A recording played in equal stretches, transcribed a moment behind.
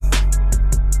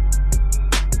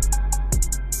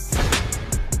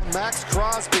Maxx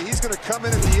Crosby. He's going to come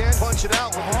in at the end, punch it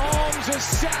out. Holmes is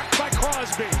sacked by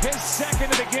Crosby. His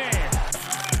second of the game.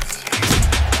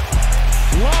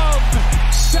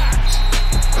 Love sacked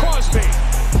Crosby.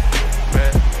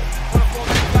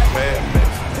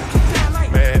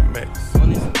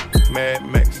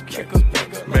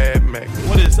 Mad Max.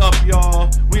 What is up, y'all?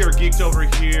 We are geeked over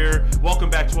here. Welcome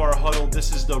back to our huddle.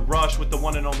 This is The Rush with the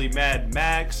one and only Mad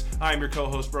Max. I'm your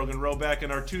co-host, Brogan Roback,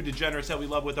 and our two degenerates that we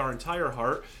love with our entire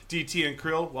heart, DT and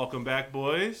Krill. Welcome back,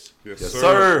 boys. Yes,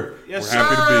 sir. Yes, We're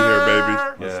happy to be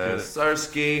here, baby. Yes, sir,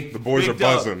 Ski. The boys are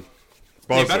buzzing.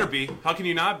 They better be. How can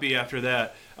you not be after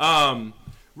that?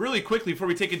 Really quickly, before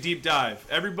we take a deep dive,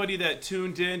 everybody that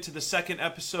tuned in to the second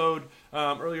episode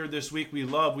earlier this week,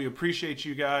 we appreciate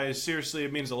you guys. Seriously,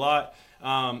 it means a lot.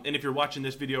 And if you're watching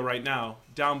this video right now,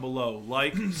 down below,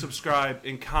 like, subscribe,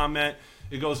 and comment.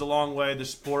 It goes a long way. The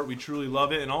support, we truly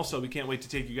love it. And also, we can't wait to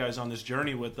take you guys on this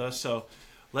journey with us. So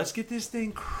let's get this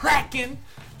thing cracking.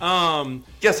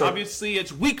 Yes, sir. Obviously,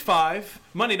 it's week 5,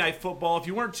 Monday Night Football. If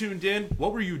you weren't tuned in,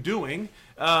 what were you doing?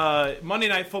 Monday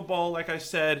Night Football, like I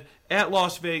said, at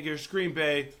Las Vegas, Green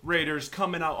Bay, Raiders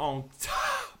coming out on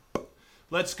top.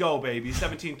 Let's go, baby.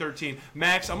 17-13.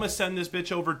 Max, I'm going to send this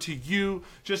bitch over to you.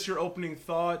 Just your opening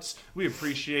thoughts. We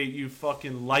appreciate you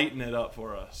fucking lighting it up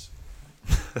for us.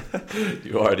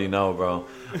 You already know, bro.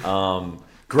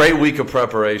 Great week of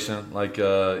preparation, like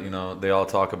they all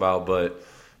talk about. But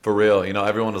for real,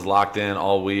 everyone was locked in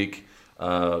all week.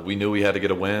 We knew we had to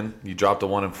get a win. You drop the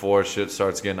 1-4, shit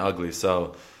starts getting ugly.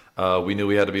 So we knew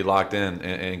we had to be locked in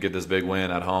and get this big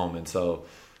win at home. And so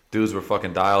dudes were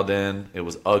fucking dialed in. It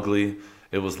was ugly.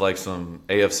 It was like some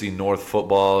AFC North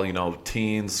football,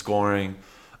 teens scoring,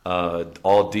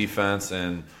 all defense.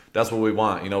 And that's what we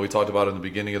want. We talked about it in the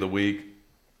beginning of the week.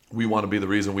 We want to be the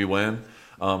reason we win.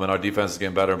 And our defense is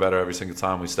getting better and better every single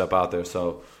time we step out there.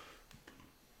 So,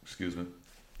 excuse me.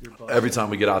 Every time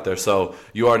we get out there. So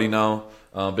you already know.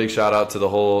 Big shout out to the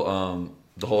whole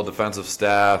defensive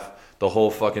staff, the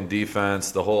whole fucking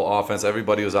defense, the whole offense.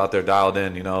 Everybody was out there dialed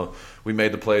in. We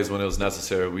made the plays when it was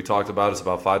necessary. We talked about it's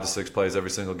about 5 to 6 plays every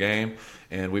single game,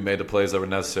 and we made the plays that were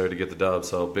necessary to get the dub.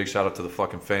 So big shout out to the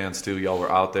fucking fans too. Y'all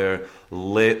were out there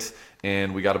lit,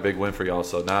 and we got a big win for y'all.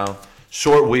 So now,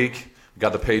 short week. We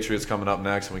got the Patriots coming up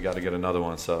next, and we got to get another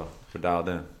one. So we're dialed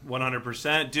in.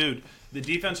 100%. Dude, the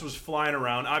defense was flying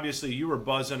around. Obviously, you were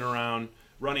buzzing around,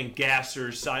 running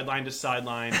gassers sideline to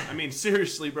sideline. I mean,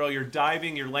 seriously, bro, you're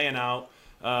diving, you're laying out.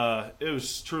 It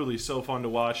was truly so fun to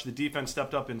watch. The defense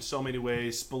stepped up in so many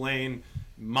ways. Spillane,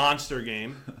 monster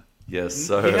game. Yes,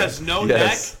 sir. He has no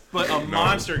neck, but a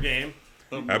monster game.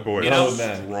 That boy is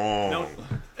strong.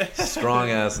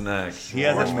 Strong-ass neck. He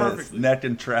hasn't missed neck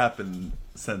and trapping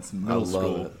since middle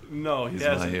school. It. No, he's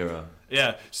my hero.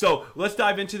 Yeah, so let's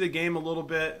dive into the game a little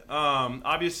bit.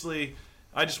 Obviously,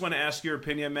 I just want to ask your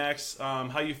opinion, Max,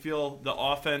 how you feel the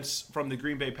offense from the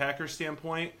Green Bay Packers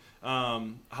standpoint,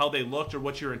 how they looked or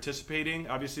what you're anticipating.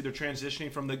 Obviously, they're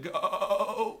transitioning from the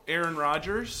go Aaron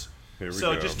Rodgers.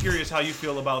 So just curious how you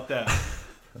feel about that.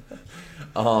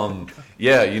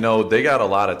 They got a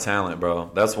lot of talent,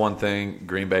 bro. That's one thing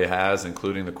Green Bay has,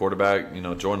 including the quarterback.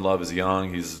 Jordan Love is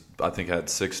young. He's, I think, had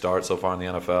 6 starts so far in the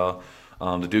NFL.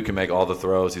 The dude can make all the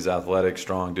throws. He's athletic,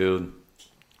 strong dude.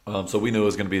 So we knew it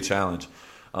was going to be a challenge.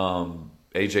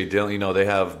 A.J. Dillon, they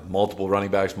have multiple running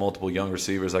backs, multiple young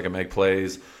receivers that can make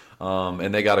plays.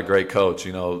 And they got a great coach.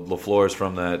 LaFleur's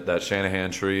from that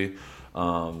Shanahan tree.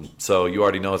 So you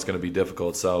already know it's going to be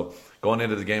difficult. So going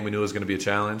into the game, we knew it was going to be a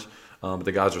challenge. But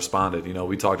the guys responded.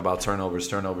 We talked about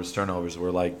turnovers.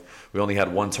 We're like, we only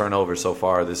had 1 turnover so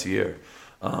far this year.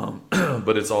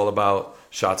 But it's all about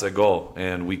shots at goal.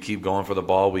 And we keep going for the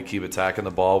ball. We keep attacking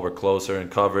the ball. We're closer in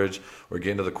coverage. We're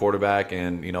getting to the quarterback.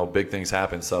 And, big things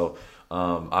happen. So,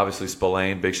 obviously,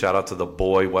 Spillane, big shout out to the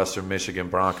boy, Western Michigan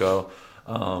Bronco.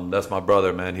 That's my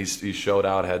brother, man. He showed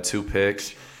out, had 2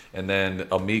 picks. And then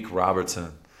Amik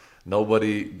Robertson.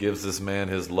 Nobody gives this man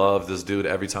his love. This dude,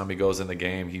 every time he goes in the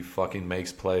game, he fucking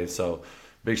makes plays. So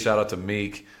big shout out to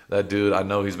Meek. That dude, I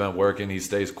know he's been working. He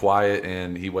stays quiet,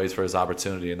 and he waits for his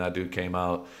opportunity. And that dude came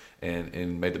out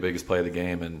and made the biggest play of the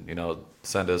game and,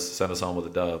 send us home with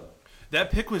a dub. That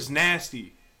pick was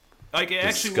nasty. Like, it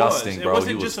Disgusting, actually was. Bro. It wasn't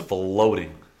he was just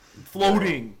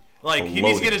floating. Like, he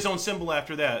needs to get his own symbol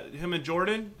after that. Him and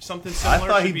Jordan, something I similar.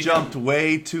 thought he jumped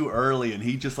way too early, and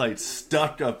he just,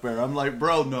 stuck up there. I'm like,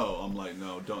 bro, no. I'm like,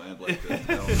 no, don't act like this.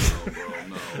 Hell no, bro,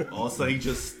 no. All of a sudden, he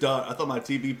just stuck. I thought my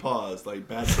TV paused,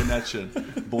 bad connection.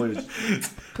 Boy,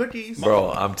 cookies.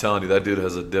 Bro, I'm telling you, that dude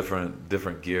has a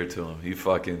different gear to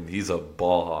him. He's a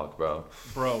ball hawk, bro.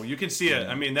 Bro, you can see it.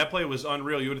 I mean, that play was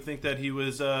unreal. You would think that he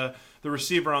was the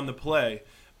receiver on the play.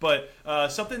 But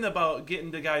something about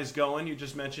getting the guys going, you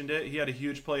just mentioned it. He had a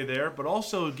huge play there. But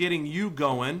also getting you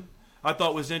going, I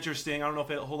thought was interesting. I don't know if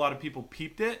a whole lot of people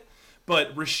peeped it.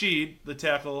 But Rashid, the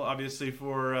tackle, obviously,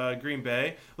 for Green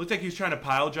Bay, looked like he was trying to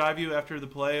pile drive you after the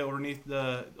play underneath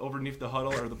the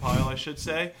huddle, or the pile, I should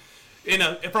say.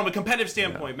 From a competitive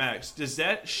standpoint, Max, does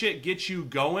that shit get you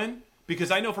going? Because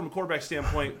I know from a quarterback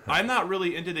standpoint, I'm not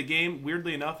really into the game,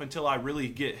 weirdly enough, until I really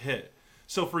get hit.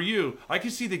 So for you, I can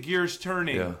see the gears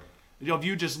turning. Yeah. Of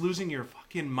you just losing your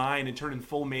fucking mind and turning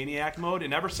full maniac mode.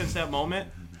 And ever since that moment,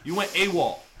 you went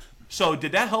AWOL. So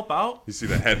did that help out? You see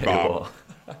the head bob.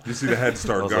 You see the head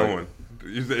start going.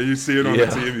 You see it on the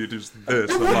TV. You just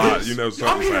this a lot. You know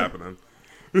something's happening.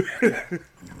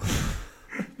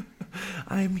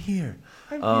 I'm here.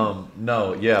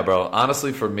 No, yeah, bro.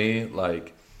 Honestly, for me,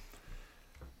 like,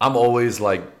 I'm always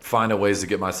like finding ways to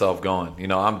get myself going. You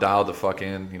know, I'm dialed the fuck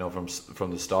in, you know,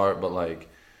 from the start. But like,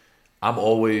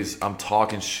 I'm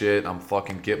talking shit. I'm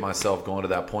fucking get myself going to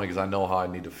that point because I know how I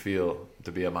need to feel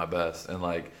to be at my best. And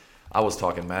like, I was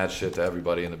talking mad shit to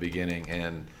everybody in the beginning,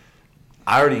 and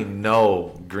I already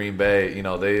know Green Bay. You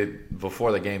know,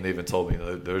 before the game they even told me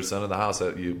they're sending the house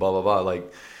at you, blah blah blah.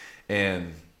 Like,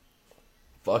 and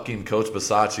fucking Coach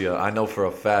Bisaccia, I know for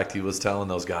a fact he was telling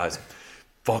those guys,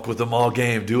 fuck with them all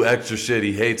game, do extra shit.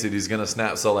 He hates it. He's going to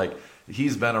snap. So, like,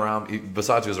 he's been around.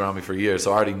 Bisaccia was around me for years,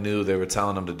 so I already knew they were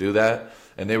telling him to do that.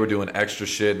 And they were doing extra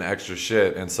shit.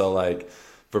 And so, like,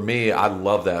 for me, I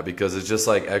love that because it's just,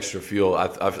 like, extra fuel.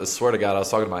 I swear to God, I was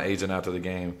talking to my agent after the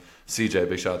game, CJ.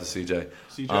 Big shout out to CJ.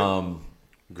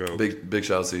 Go. Big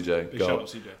shout out to CJ. Big shout out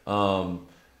to CJ.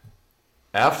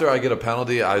 After I get a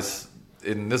penalty,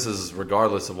 and this is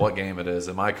regardless of what game it is.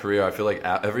 In my career, I feel like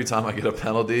every time I get a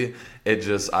penalty,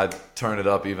 I turn it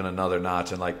up even another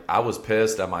notch. And, like, I was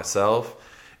pissed at myself.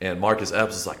 And Marcus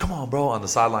Epps is like, come on, bro. On the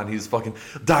sideline, he's fucking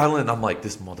dialing. I'm like,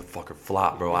 this motherfucker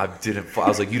flopped, bro. I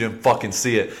was like, you didn't fucking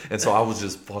see it. And so I was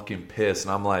just fucking pissed.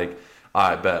 And I'm like, all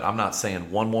right, bet. I'm not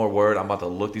saying one more word. I'm about to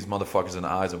look these motherfuckers in the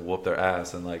eyes and whoop their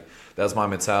ass. And, like, that's my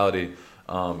mentality,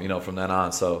 you know, from then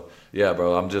on. So, yeah,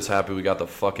 bro, I'm just happy we got the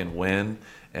fucking win.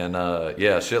 And,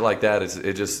 yeah, shit like that,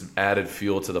 it just added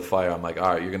fuel to the fire. I'm like,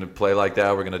 all right, you're going to play like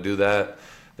that. We're going to do that.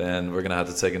 Then we're going to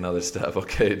have to take another step.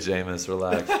 Okay, Jameis,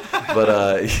 relax.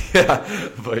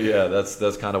 But yeah,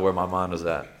 that's kind of where my mind was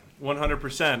at.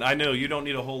 100%. I know you don't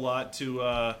need a whole lot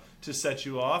to set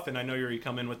you off, and I know you're already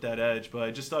come in with that edge, but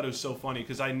I just thought it was so funny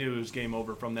because I knew it was game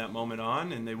over from that moment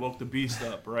on, and they woke the beast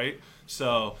up, right?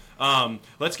 So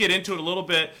let's get into it a little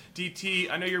bit.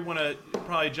 DT, I know you want to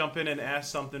probably jump in and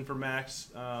ask something for Max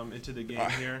into the game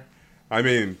here. I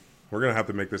mean, we're going to have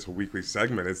to make this a weekly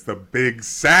segment. It's the big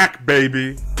sack,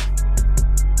 baby.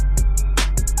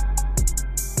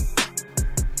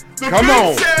 Come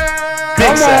on.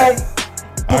 Big sack.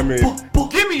 I mean,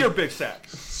 Give me your big sack.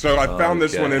 so I found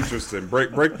this Okay. one interesting.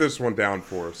 Break this one down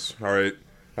for us. All right.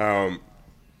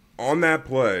 On that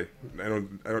play,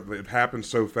 it happened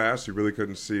so fast you really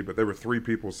couldn't see, but there were 3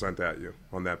 people sent at you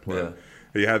on that play. Yeah.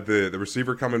 He had the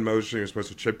receiver come in motion. He was supposed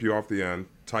to chip you off the end.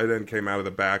 Tight end came out of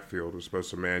the backfield, was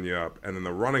supposed to man you up. And then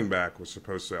the running back was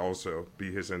supposed to also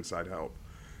be his inside help.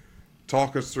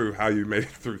 Talk us through how you made it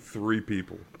through 3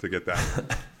 people to get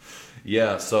that.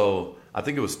 Yeah, so I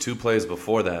think it was 2 plays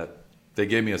before that. They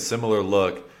gave me a similar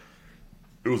look.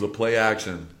 It was a play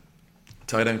action.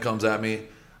 Tight end comes at me.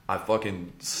 I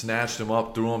fucking snatched him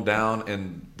up, threw him down,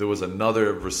 and there was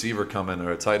another receiver coming,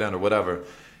 or a tight end or whatever,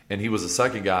 and he was the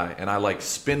second guy, and I like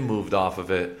spin moved off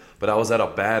of it, but I was at a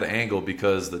bad angle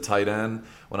because the tight end,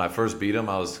 when I first beat him,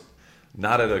 I was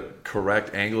not at a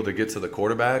correct angle to get to the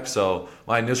quarterback, so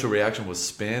my initial reaction was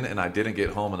spin, and I didn't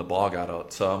get home, and the ball got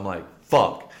out, so I'm like,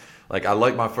 fuck. Like, I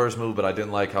liked my first move, but I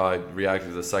didn't like how I reacted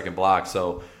to the second block,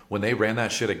 so when they ran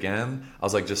that shit again, I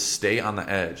was like, just stay on the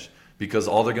edge. Because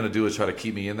all they're going to do is try to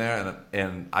keep me in there,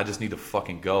 and I just need to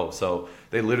fucking go. So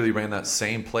they literally ran that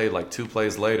same play like 2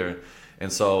 plays later.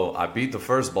 And so I beat the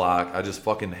first block. I just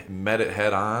fucking met it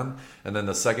head on. And then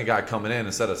the second guy coming in,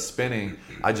 instead of spinning,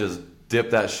 I just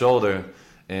dipped that shoulder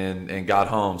and got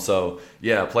home. So,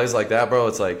 yeah, plays like that, bro,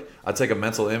 it's like I take a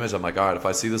mental image. I'm like, all right, if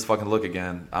I see this fucking look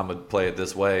again, I'm going to play it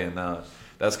this way. And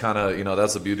that's kind of, you know,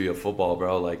 that's the beauty of football,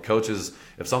 bro. Like, coaches,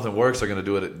 if something works, they're going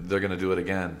to do it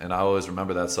again. And I always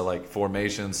remember that. So, like,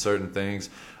 formations, certain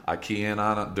things, I key in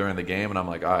on it during the game, and I'm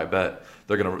like, all right, bet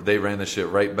they ran this shit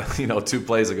right, 2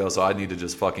 plays ago, so I need to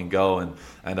just fucking go and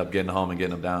end up getting home and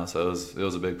getting them down. So it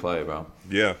was a big play, bro.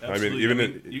 Yeah, Absolutely. I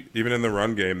mean, even in the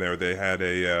run game there, they had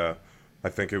I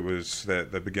think it was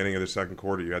the beginning of the second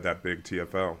quarter, you had that big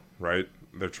TFL, right?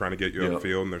 They're trying to get you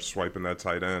upfield, and they're swiping that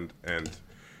tight end, and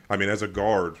I mean, as a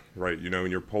guard, right, you know,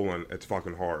 when you're pulling, it's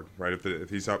fucking hard, right? If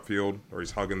he's upfield or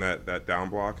he's hugging that down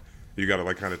block, you got to,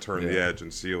 like, kind of turn the edge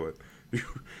and seal it.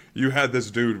 You had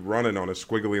this dude running on a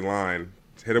squiggly line,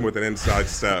 hit him with an inside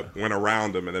step, went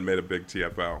around him, and then made a big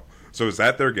TFL. So is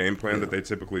that their game plan that they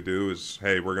typically do is,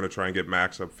 hey, we're going to try and get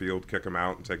Maxx upfield, kick him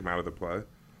out, and take him out of the play?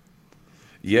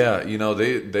 Yeah, you know,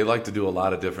 they like to do a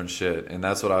lot of different shit, and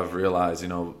that's what I've realized. You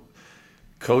know,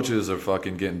 coaches are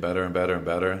fucking getting better and better and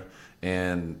better,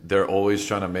 and they're always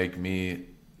trying to make me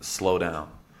slow down.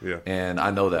 Yeah. And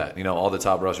I know that. You know, all the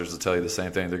top rushers will tell you the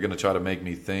same thing. They're going to try to make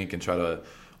me think and try to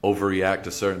overreact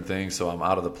to certain things so I'm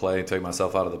out of the play and take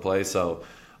myself out of the play. So,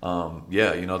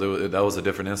 yeah, you know, that was a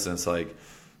different instance. Like,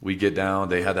 we get down,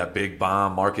 they had that big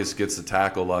bomb. Marcus gets the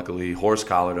tackle, luckily. Horse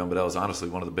collared him, but that was honestly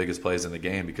one of the biggest plays in the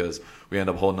game because we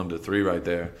ended up holding them to 3 right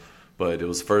there. But it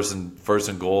was first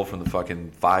and goal from the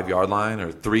fucking 5-yard line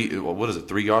or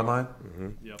 3-yard line? Mm-hmm.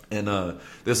 Yep. And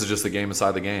this is just the game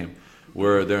inside the game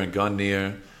where they're in gun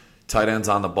near, tight end's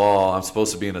on the ball. I'm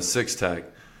supposed to be in a 6-tech.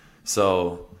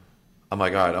 So I'm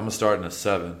like, all right, I'm going to start in a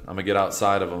 7. I'm going to get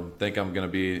outside of them, think I'm going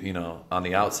to be, you know, on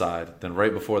the outside. Then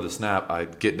right before the snap, I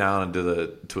get down to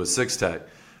a 6-tech.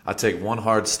 I take one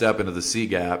hard step into the C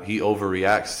gap. He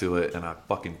overreacts to it, and I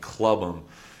fucking club him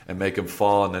and make him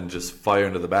fall and then just fire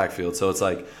into the backfield. So it's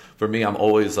like, for me, I'm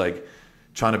always like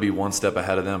trying to be one step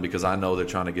ahead of them because I know they're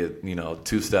trying to get, you know,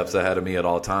 2 steps ahead of me at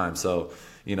all times. So,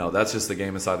 you know, that's just the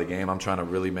game inside the game. I'm trying to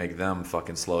really make them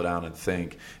fucking slow down and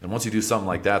think. And once you do something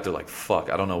like that, they're like,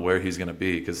 fuck, I don't know where he's going to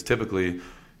be. Because typically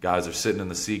guys are sitting in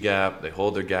the C gap, they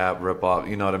hold their gap, rip off,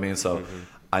 you know what I mean? So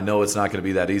I know it's not going to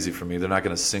be that easy for me. They're not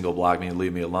going to single block me and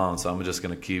leave me alone. So I'm just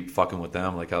going to keep fucking with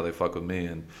them like how they fuck with me.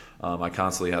 And I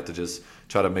constantly have to just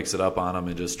try to mix it up on them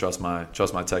and just trust my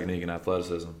technique and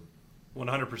athleticism.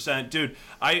 100%. Dude,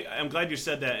 I'm glad you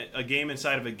said that, a game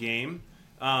inside of a game.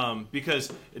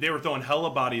 Because they were throwing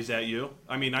hella bodies at you.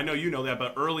 I mean, I know you know that,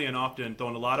 but early and often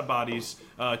throwing a lot of bodies,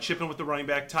 chipping with the running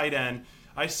back, tight end.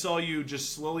 I saw you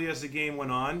just slowly as the game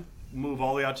went on, move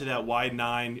all the way out to that wide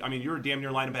 9. I mean, you were damn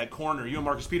near lining up at corner. You and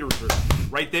Marcus Peters were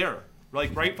right there.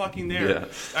 Like, right fucking there. Yeah.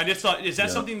 I just thought, is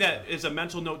that something that is a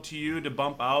mental note to you to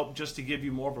bump out just to give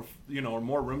you more of a, you know,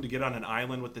 more room to get on an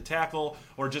island with the tackle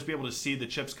or just be able to see the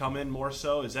chips come in more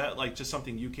so? Is that, like, just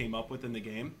something you came up with in the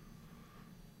game?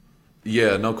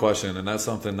 Yeah, no question. And that's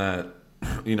something that,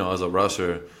 you know, as a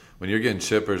rusher, when you're getting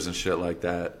chippers and shit like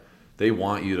that, they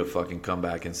want you to fucking come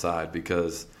back inside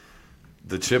because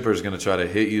the chipper is going to try to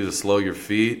hit you to slow your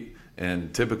feet,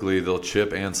 and typically they'll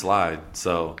chip and slide.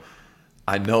 So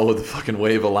I know the fucking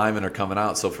wave of linemen are coming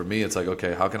out. So for me, it's like,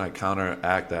 okay, how can I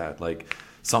counteract that? Like,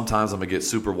 sometimes I'm going to get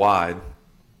super wide,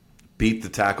 beat the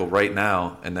tackle right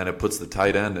now, and then it puts the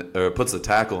tight end or it puts the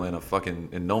tackle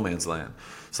in no man's land.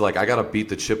 So like I gotta beat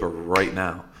the chipper right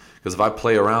now because if I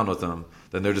play around with them,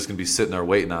 then they're just gonna be sitting there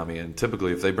waiting on me. And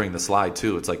typically, if they bring the slide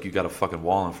too, it's like you got a fucking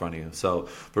wall in front of you. So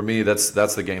for me, that's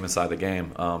the game inside the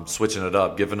game. Switching it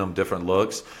up, giving them different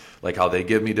looks, like how they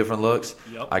give me different looks.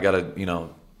 Yep. I gotta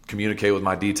communicate with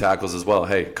my D tackles as well.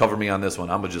 Hey, cover me on this one.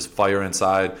 I'm gonna just fire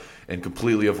inside and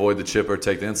completely avoid the chipper,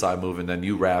 take the inside move, and then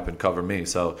you wrap and cover me.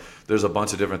 So there's a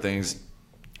bunch of different things.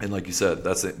 And like you said,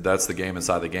 that's the game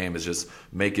inside the game is just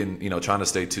making, trying to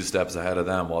stay 2 steps ahead of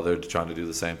them while they're trying to do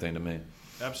the same thing to me.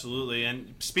 Absolutely.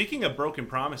 And speaking of broken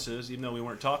promises, even though we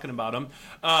weren't talking about them,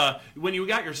 when you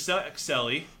got your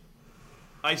Selly,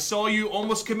 I saw you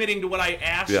almost committing to what I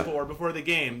asked for before the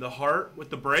game, the heart with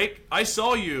the break. I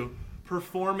saw you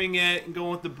performing it and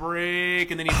going with the break,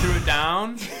 and then you threw it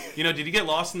down. Did you get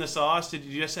lost in the sauce? Did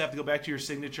you just have to go back to your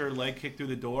signature leg kick through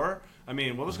the door? I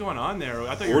mean, what was going on there?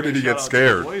 I thought you were did he get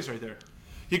scared? Boys right there.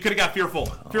 He could have got fearful.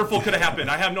 Fearful could have happened.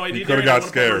 I have no idea. He could have got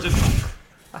scared.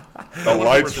 The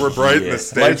lights were bright and the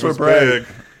stage was big.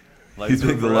 You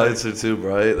think the lights are too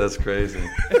bright? That's crazy.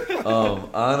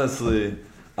 Honestly,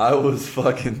 I was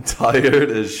fucking tired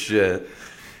as shit.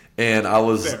 And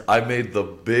I made the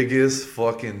biggest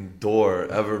fucking door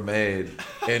ever made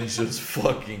and just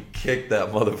fucking kicked that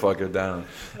motherfucker down.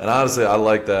 And honestly, I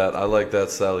like that. I like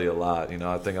that Sally a lot.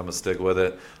 I think I'm going to stick with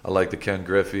it. I like the Ken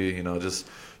Griffey, just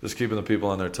keeping the people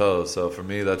on their toes. So for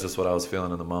me, that's just what I was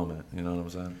feeling in the moment. You know what I'm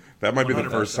saying? That might be the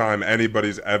first time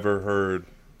anybody's ever heard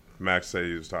Maxx say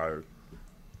he was tired.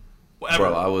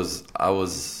 Bro, I was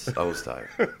tired.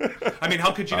 I mean,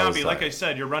 how could you not be? Like I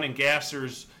said, you're running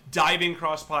gassers, diving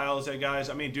cross piles at guys.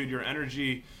 I mean, dude, your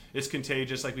energy is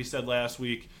contagious, like we said last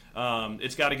week.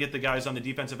 It's got to get the guys on the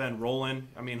defensive end rolling.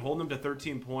 I mean, holding them to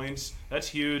 13 points, that's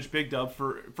huge. Big dub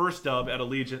for first dub at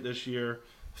Allegiant this year.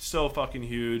 So fucking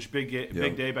huge. Big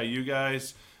day by you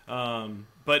guys.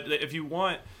 But if you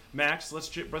want, Max, let's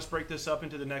break this up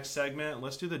into the next segment.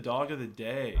 Let's do the dog of the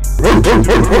day.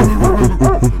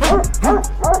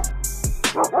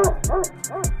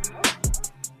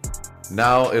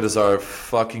 Now it is our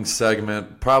fucking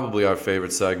segment, probably our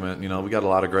favorite segment. You know, we got a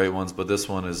lot of great ones, but this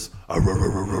one is this one's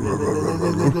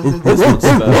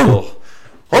special.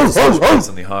 It's a special place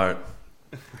in the heart.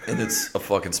 And it's a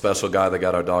fucking special guy that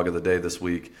got our dog of the day this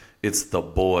week. It's the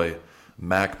boy,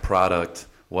 Mac Product,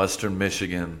 Western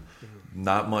Michigan.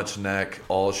 Not much neck,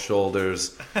 all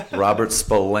shoulders. Robert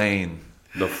Spillane,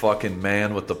 the fucking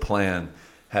man with the plan.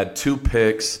 Had 2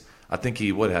 picks. I think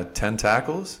he had 10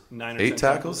 tackles? 9 or 8 10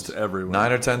 tackles? To everywhere.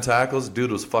 9 or 10 tackles. Dude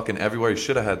was fucking everywhere. He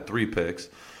should have had 3 picks.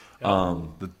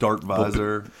 The dark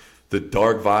visor. The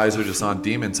dark visor just on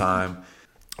demon time.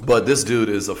 But this dude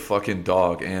is a fucking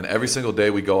dog. And every single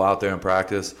day we go out there and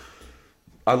practice,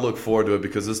 I look forward to it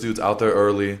because this dude's out there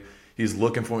early. He's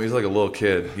looking for me. He's like a little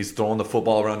kid. He's throwing the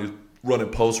football around. He's running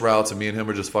post routes, and me and him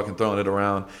are just fucking throwing it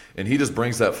around. And he just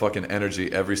brings that fucking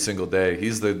energy every single day.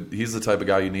 He's the type of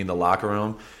guy you need in the locker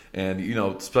room. And, you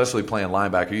know, especially playing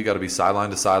linebacker, you got to be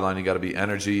sideline to sideline. You got to be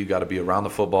energy. You got to be around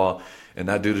the football. And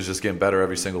that dude is just getting better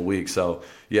every single week. So,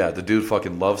 yeah, the dude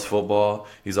fucking loves football.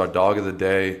 He's our dog of the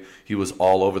day. He was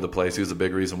all over the place. He was a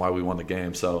big reason why we won the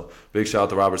game. So, big shout out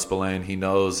to Robert Spillane. He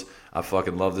knows I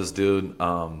fucking love this dude.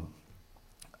 The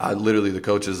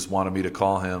coaches wanted me to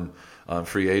call him on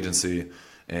free agency.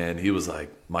 And he was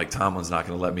like, Mike Tomlin's not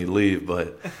going to let me leave.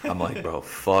 But I'm like, bro,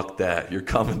 fuck that. You're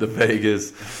coming to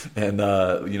Vegas. And,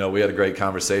 we had a great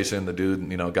conversation. The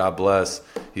dude, God bless,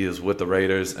 he is with the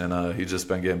Raiders. And he's just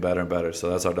been getting better and better. So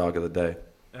that's our dog of the day.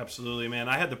 Absolutely, man.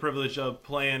 I had the privilege of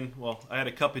playing, I had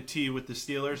a cup of tea with the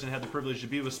Steelers and had the privilege to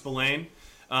be with Spillane.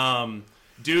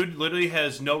 Dude literally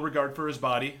has no regard for his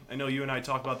body. I know you and I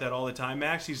talk about that all the time,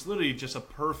 Max. He's literally just a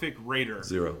perfect Raider.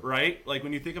 0. Right? Like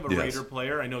when you think of a Yes. Raider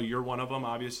player, I know you're one of them,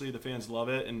 obviously. The fans love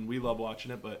it, and we love watching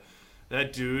it. But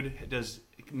that dude does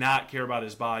not care about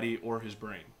his body or his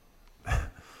brain.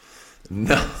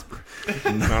 No.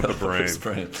 Not the brain. His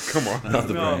brain. Come on. Not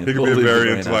the No. brain. He could We'll be a leave the very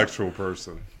brain out. intellectual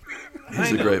person.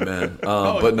 He's a great man.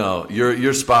 But no,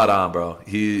 you're spot on, bro.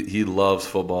 He loves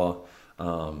football.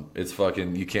 It's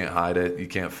fucking, you can't hide it. You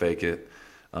can't fake it.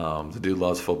 The dude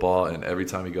loves football, and every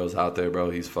time he goes out there, bro,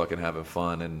 he's fucking having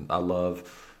fun. And I love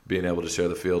being able to share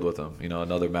the field with him.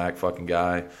 Another Mac fucking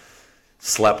guy,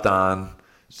 slept on,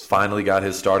 finally got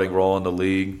his starting role in the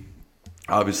league.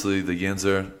 Obviously, the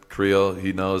Yinzer, Creel,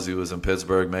 he knows he was in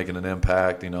Pittsburgh making an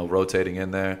impact, rotating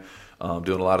in there,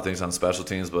 doing a lot of things on special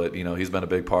teams. But, he's been a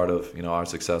big part of, our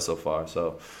success so far.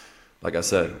 So, like I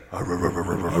said,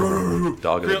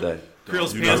 dog of the day.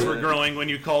 Creel's pants were growing when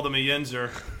you called him a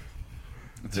Yinzer.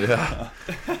 Yeah.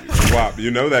 Wow,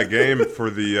 that game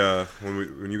for the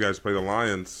when you guys play the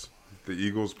Lions, the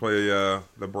Eagles play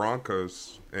the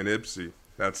Broncos in Ipsy.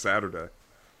 That's Saturday.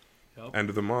 Yep. End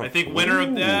of the month. I think winner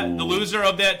of that, the loser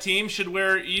of that team should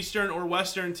wear Eastern or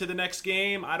Western to the next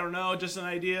game. I don't know, just an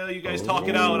idea. You guys talk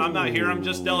it out. I'm not here. I'm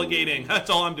just delegating. That's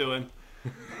all I'm doing.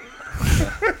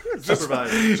 just No,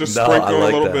 sprinkle I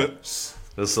like a little that. bit.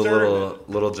 Just a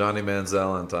little Johnny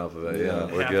Manziel on top of it. Yeah,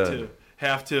 we're good.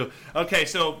 Have to. Okay,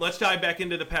 so let's dive back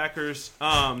into the Packers.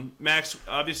 Max,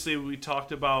 obviously we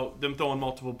talked about them throwing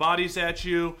multiple bodies at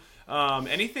you.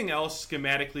 Anything else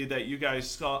schematically that you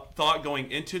guys thought going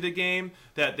into the game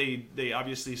that they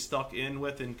obviously stuck in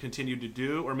with and continued to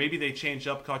do? Or maybe they changed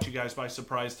up, caught you guys by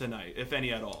surprise tonight, if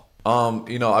any at all?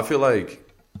 I feel like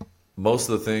most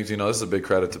of the things, this is a big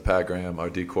credit to Pat Graham, our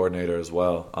D coordinator as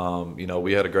well.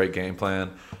 We had a great game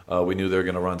plan. We knew they were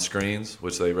going to run screens,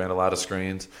 which they ran a lot of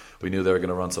screens. We knew they were going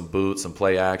to run some boots, some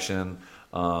play action,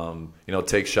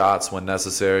 take shots when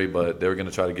necessary, but they were going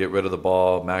to try to get rid of the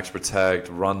ball, max protect,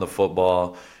 run the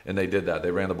football, and they did that.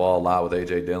 They ran the ball a lot with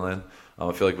A.J. Dillon.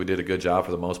 I feel like we did a good job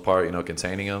for the most part,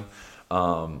 containing him.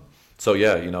 You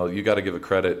got to give a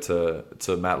credit to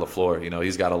Matt LaFleur.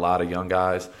 He's got a lot of young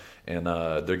guys, and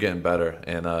they're getting better,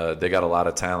 and they got a lot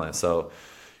of talent. So,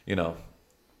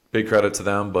 big credit to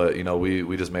them, but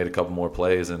we just made a couple more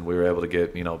plays and we were able to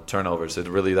get turnovers.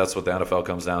 That's what the NFL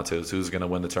comes down to, is who's going to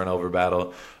win the turnover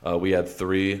battle. We had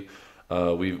 3.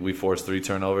 We forced 3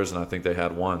 turnovers, and I think they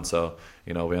had 1. So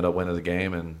we ended up winning the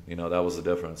game, and that was the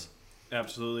difference.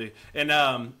 Absolutely. And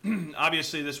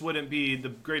obviously this wouldn't be the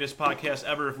greatest podcast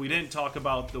ever if we didn't talk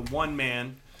about the one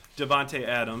man, Davante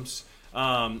Adams.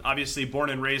 Obviously born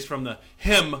and raised from the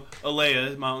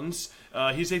Himalaya Mountains.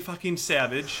 He's a fucking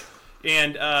savage.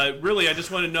 And really, I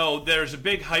just want to know, there's a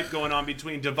big hype going on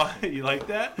between Davante. You like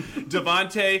that?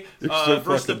 Davante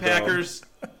versus the Packers.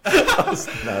 I was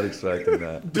not expecting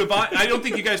that. I don't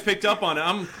think you guys picked up on it.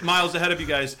 I'm miles ahead of you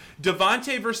guys.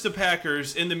 Devontae versus the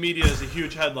Packers in the media is a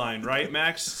huge headline, right,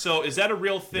 Max? So is that a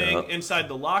real thing inside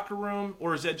the locker room,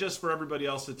 or is that just for everybody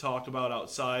else to talk about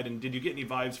outside? And did you get any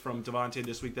vibes from Devontae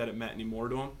this week that it meant any more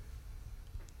to him?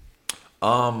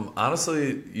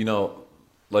 Honestly,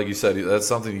 like you said, that's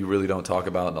something you really don't talk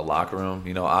about in the locker room.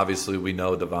 Obviously we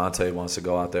know Devontae wants to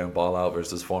go out there and ball out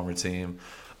versus his former team.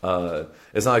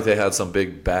 It's not like they had some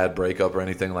big bad breakup or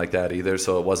anything like that either.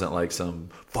 So it wasn't like some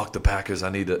fuck the Packers.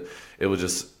 It was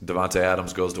just Devontae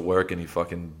Adams goes to work and he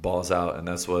fucking balls out, and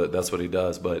that's what he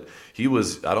does. But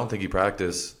I don't think he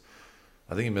practiced.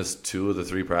 I think he missed 2 of the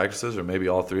 3 practices, or maybe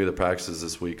all 3 of the practices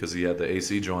this week because he had the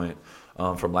AC joint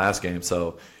from last game.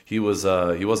 So he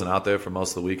wasn't out there for most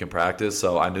of the week in practice.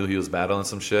 So I knew he was battling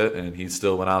some shit, and he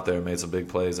still went out there and made some big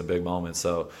plays and big moments.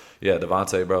 So yeah,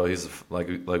 Devontae, bro, he's like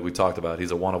we talked about.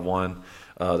 He's a one of one,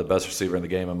 the best receiver in the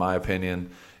game in my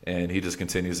opinion. And he just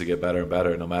continues to get better and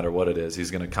better no matter what it is.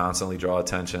 He's going to constantly draw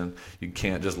attention. You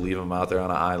can't just leave him out there on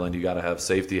an island. You got to have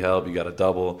safety help. You got to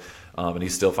double, and he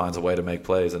still finds a way to make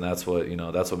plays. And that's what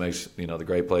makes the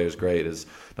great players great. Is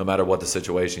no matter what the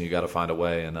situation, you got to find a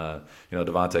way. And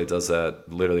Devontae does that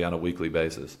literally on a weekly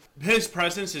basis. His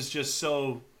presence is just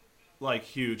so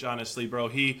huge. Honestly, bro,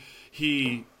 he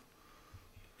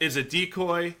is a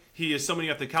decoy. He is someone you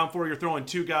have to count for. You're throwing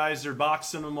 2 guys. They're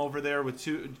boxing him over there with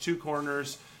two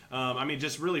corners.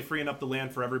 Just really freeing up the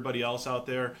land for everybody else out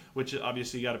there, which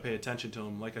obviously you got to pay attention to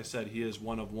him. Like I said, he is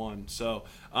one of one. So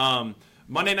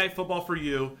Monday Night Football for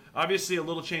you, obviously a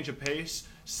little change of pace.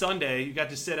 Sunday, you got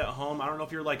to sit at home. I don't know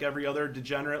if you're like every other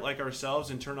degenerate like ourselves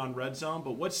and turn on Red Zone,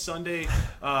 but what's Sunday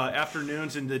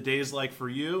afternoons and the days like for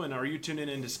you? And are you tuning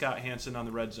into Scott Hansen on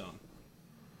the Red Zone?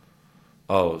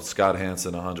 Oh, Scott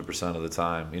Hansen 100% of the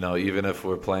time. Even if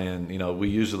we're playing, we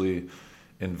usually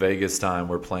in Vegas time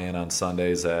we're playing on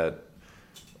Sundays at,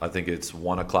 I think it's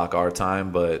 1 o'clock our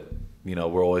time, but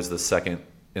we're always in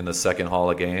the second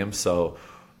hall of games. So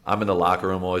I'm in the locker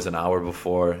room always an hour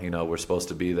before we're supposed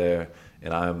to be there,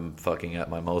 and I'm fucking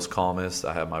at my most calmest.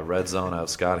 I have my Red Zone. I have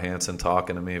Scott Hansen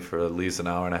talking to me for at least an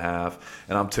hour and a half,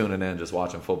 and I'm tuning in, just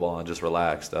watching football and just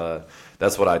relaxed.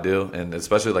 That's what I do, and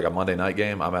especially like a Monday night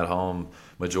game, I'm at home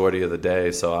majority of the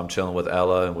day, so I'm chilling with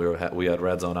Ella, and we had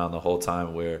Red Zone on the whole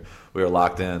time. We were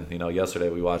locked in. Yesterday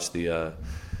we watched we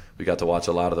got to watch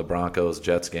a lot of the Broncos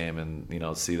Jets game,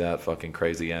 and see that fucking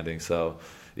crazy ending. So.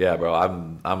 Yeah, bro,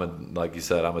 I'm like you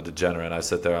said, I'm a degenerate. I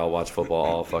sit there, I'll watch football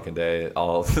all fucking day,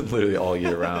 literally all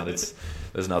year round.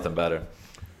 There's nothing better.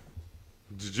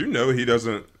 Did you know he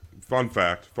doesn't? Fun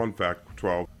fact,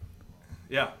 12.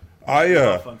 Yeah.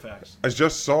 Fun facts. I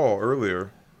just saw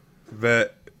earlier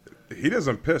that he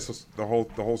doesn't piss the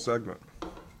whole segment.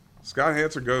 Scott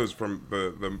Hansen goes from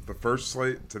the first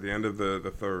slate to the end of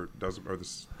the third,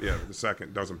 the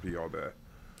second, doesn't pee all day.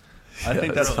 I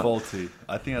think that's faulty.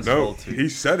 Faulty. He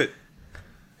said it.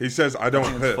 He says, I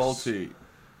don't piss. It's faulty.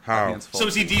 How? So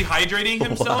is he dehydrating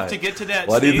himself to get to that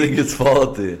Why stage? do you think it's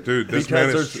faulty? Dude, this man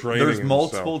is training There's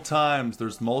himself.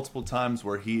 multiple times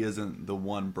where he isn't the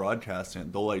one broadcasting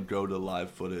it. They'll go to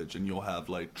live footage, and you'll have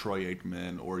Troy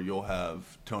Aikman, or you'll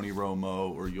have Tony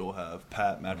Romo, or you'll have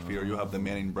Pat McAfee, or you'll have the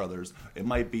Manning brothers. It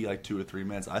might be 2 or 3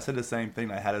 minutes. I said the same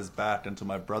thing. I had his back until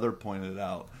my brother pointed it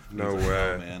out. No way.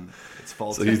 Oh, man, it's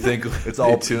faulty. So you think it's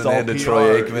all tuned all in to PR,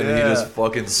 Troy Aikman and he yeah. just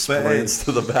fucking sprints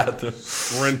to the bathroom?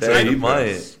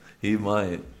 He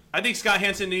might. I think Scott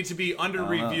Hansen needs to be under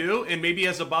review, and maybe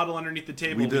has a bottle underneath the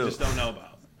table we just don't know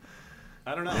about.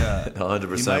 I don't know. Yeah,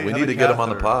 100%. We need to get him on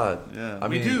the pod. Yeah,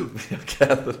 we do.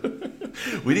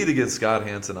 We need to get Scott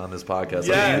Hansen on this podcast.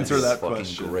 Yeah, answer that fucking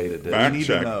question. Great addition. Fact We need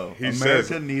check. to know. He America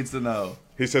says- needs to know.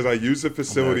 He says, I use the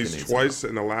facilities America needs twice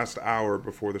in the last hour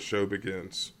before the show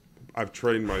begins. I've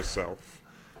trained myself.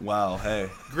 Wow, hey.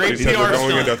 Great He said we're PR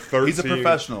going into stunt. 13. He's a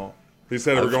professional. He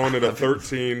said we're going into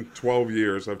 13, 12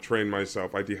 years. I've trained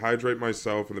myself. I dehydrate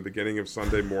myself in the beginning of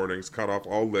Sunday mornings, cut off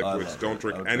all liquids, don't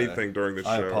drink Okay. anything during the show.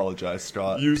 I apologize,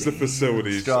 Scott. Use the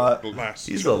facilities Scott. the last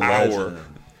He's a hour. legend.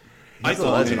 He's a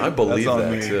legend. I believe That's on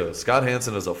that me. too. Scott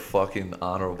Hansen is a fucking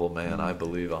honorable man. I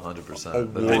believe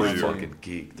 100%. That warrior. dude's fucking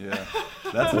geeked. Yeah,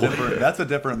 that's a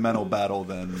different mental battle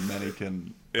than many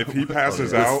can. If he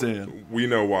passes out, withstand. we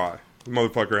know why. The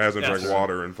motherfucker hasn't Yes. drank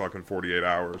water in fucking 48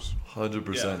 hours.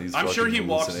 100%. Yeah. He's I'm fucking sure he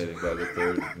walks- hallucinating by the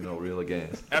third reel of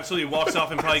games. Absolutely walks off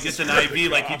and probably gets an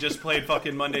IV like he just played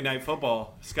fucking Monday Night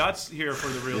Football. Scott's here for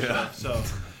the real stuff. So,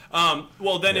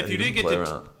 well then, Yeah, if you he did get doesn't to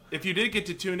play around. if you did get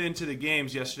to tune into the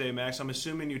games yesterday, Max, I'm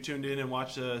assuming you tuned in and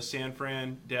watched the San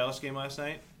Fran Dallas game last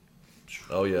night.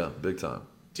 Oh yeah, big time.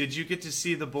 Did you get to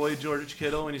see the boy George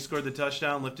Kittle when he scored the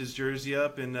touchdown, lift his jersey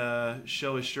up and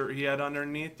show his shirt he had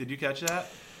underneath? Did you catch that?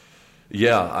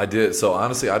 Yeah, I did. So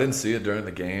honestly, I didn't see it during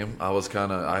the game. I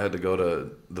had to go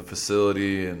to the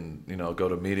facility and, go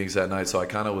to meetings that night. So I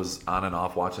kind of was on and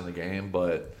off watching the game,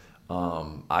 but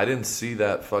I didn't see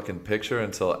that fucking picture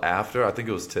until after. I think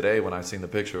it was today when I seen the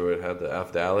picture where it had the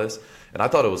F Dallas, and I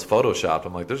thought it was photoshopped.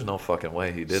 I'm like, there's no fucking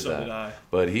way he did that. Did I.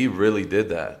 But he really did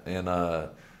that, and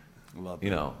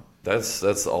that's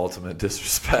the ultimate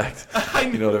disrespect.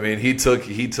 You know what I mean? He took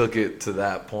it to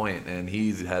that point, and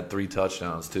he had 3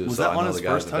 touchdowns too. Was so that I on know his the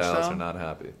guys first in Dallas touchdown? are not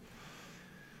happy.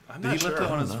 I'm Did not he lift sure.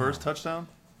 it on his first touchdown?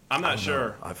 I'm not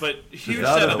sure. But huge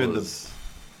That would have setup. been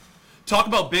Talk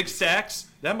about big sacks.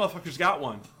 That motherfucker's got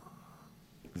one.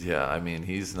 Yeah, I mean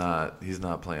he's not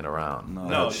playing around. No.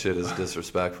 That shit is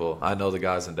disrespectful. I know the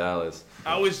guys in Dallas.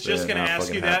 I was just They're going to not ask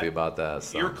fucking you happy that. about that.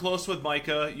 So. You're close with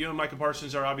Micah. You and Micah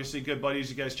Parsons are obviously good buddies.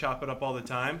 You guys chop it up all the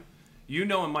time. You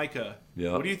know Micah.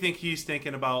 Yeah. What do you think he's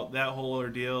thinking about that whole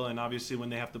ordeal? And obviously when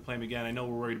they have to play him again, I know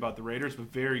we're worried about the Raiders,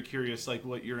 but very curious like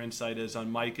what your insight is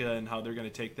on Micah and how they're going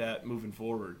to take that moving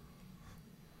forward.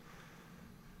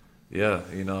 Yeah,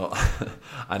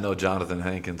 I know Jonathan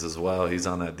Hankins as well. He's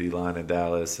on that D-line in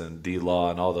Dallas and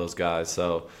D-Law and all those guys.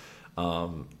 So,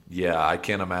 I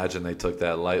can't imagine they took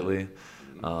that lightly.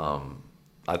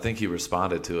 I think he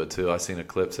responded to it too. I seen a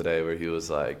clip today where he was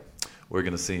like, we're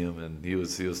going to see him, and he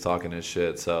was talking his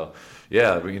shit. So,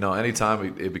 yeah, but,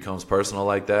 anytime it becomes personal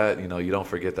like that, you don't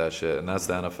forget that shit. And that's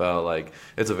the NFL. Like,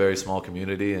 it's a very small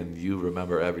community, and you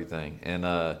remember everything. And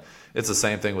it's the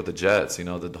same thing with the Jets,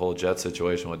 the whole Jets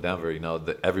situation with Denver.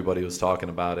 Everybody was talking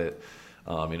about it.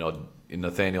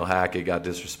 Nathaniel Hackett got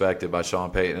disrespected by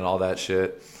Sean Payton and all that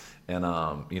shit. And,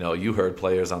 you heard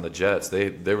players on the Jets. They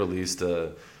released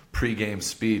a pregame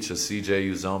speech of C.J.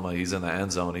 Uzomah. He's in the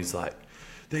end zone. He's like,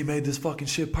 they made this fucking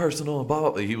shit personal and blah,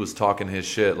 blah, blah. He was talking his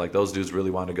shit. Like, those dudes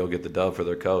really wanted to go get the dub for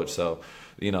their coach. So,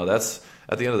 that's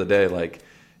at the end of the day, like,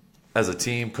 as a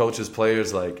team, coaches,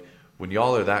 players, like, when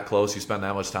y'all are that close, you spend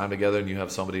that much time together, and you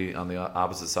have somebody on the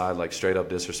opposite side, like, straight up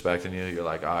disrespecting you, you're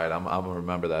like, all right, I'm going to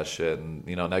remember that shit. And,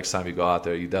 next time you go out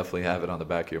there, you definitely have it on the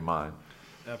back of your mind.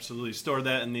 Absolutely. Store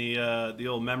that in the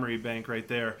old memory bank right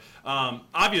there.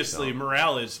 Obviously,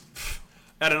 morale is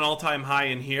at an all-time high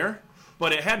in here.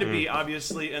 But it had to be,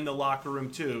 obviously, in the locker room,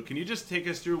 too. Can you just take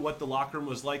us through what the locker room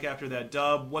was like after that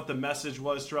dub, what the message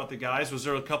was throughout the guys? Was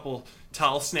there a couple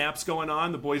towel snaps going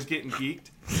on, the boys getting geeked?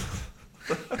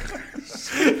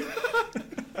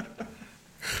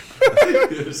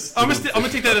 I'm gonna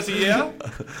take that as a yeah?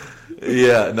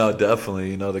 Yeah, no,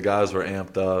 definitely. The guys were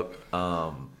amped up.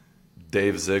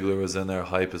 Dave Ziegler was in there,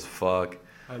 hype as fuck.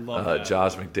 I love that.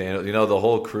 Josh McDaniel. The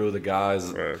whole crew, the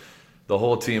guys... Right. The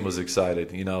whole team was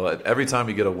excited. Every time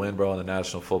you get a win, bro, in the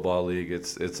National Football League,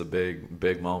 it's a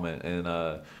big moment.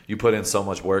 And you put in so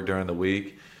much work during the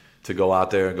week to go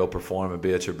out there and go perform and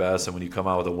be at your best. And when you come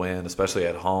out with a win, especially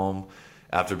at home,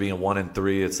 after being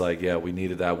 1-3, it's like, yeah, we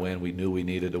needed that win. We knew we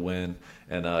needed to win.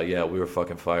 And, we were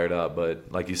fucking fired up.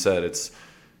 But like you said, it's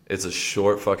a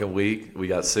short fucking week. We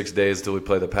got 6 days till we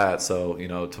play the Pats. So,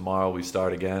 tomorrow we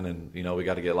start again. And, we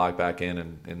got to get locked back in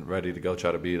and ready to go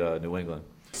try to beat New England.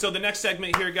 So the next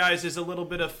segment here, guys, is a little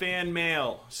bit of fan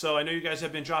mail. So I know you guys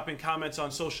have been dropping comments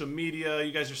on social media.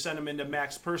 You guys are sending them into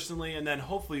Maxx personally, and then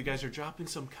hopefully you guys are dropping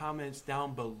some comments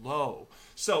down below.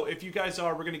 So if you guys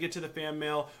are, we're going to get to the fan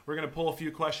mail. We're going to pull a few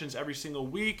questions every single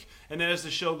week. And then as the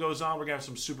show goes on, we're going to have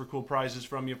some super cool prizes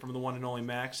from you from the one and only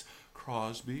Maxx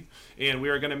Crosby. And we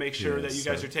are going to make sure that you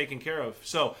guys are taken care of.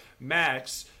 So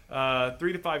Maxx, 3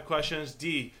 to 5 questions.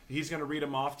 D, he's going to read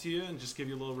them off to you and just give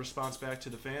you a little response back to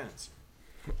the fans.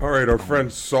 All right, our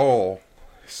friend Saul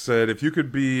said, if you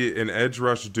could be an edge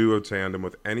rush duo tandem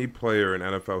with any player in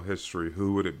NFL history,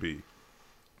 who would it be?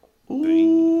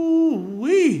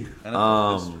 Ooh-wee.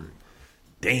 NFL history.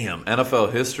 Damn,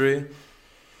 NFL history?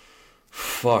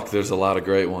 Fuck, there's a lot of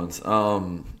great ones.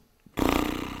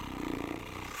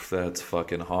 That's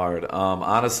fucking hard.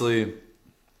 Honestly,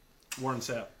 Warren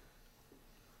Sapp.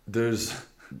 there's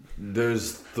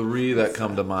 3 that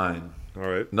come to mind. All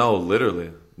right. No,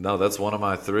 literally. No, that's one of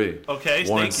my 3. Okay,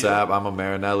 Warren thank you. Sapp, I'm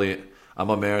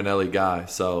a Marinelli guy.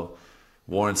 So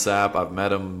Warren Sapp, I've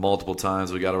met him multiple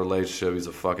times. We got a relationship. He's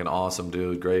a fucking awesome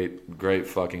dude. Great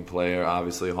fucking player.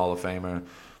 Obviously, Hall of Famer.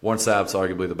 Warren Sapp's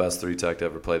arguably the best 3-tech to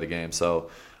ever play the game.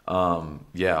 So, Warren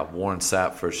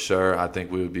Sapp for sure. I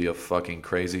think we would be a fucking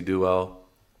crazy duo.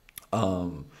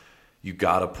 You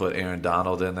got to put Aaron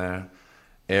Donald in there.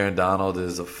 Aaron Donald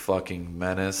is a fucking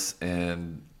menace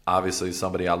and obviously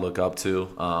somebody I look up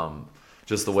to.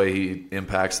 just the way he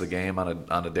impacts the game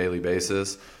on a daily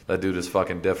basis. That dude is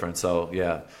fucking different. So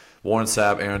yeah, Warren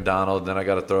Sapp, Aaron Donald. Then I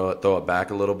got to throw it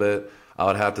back a little bit. I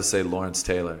would have to say Lawrence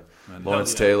Taylor.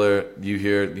 Lawrence Taylor, you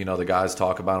hear the guys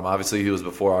talk about him. Obviously, he was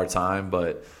before our time,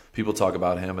 but people talk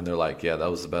about him and they're like, yeah, that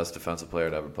was the best defensive player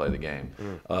to ever play the game.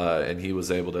 And he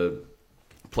was able to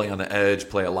play on the edge,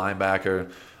 play a linebacker.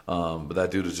 But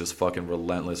that dude is just fucking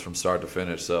relentless from start to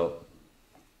finish. So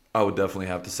I would definitely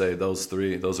have to say those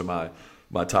three. Those are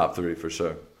my top three for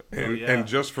sure. And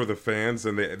just for the fans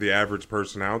and the average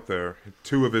person out there,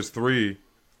 2 of his 3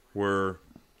 were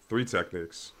 3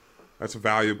 techniques. That's a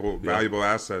valuable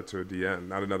asset to a DN,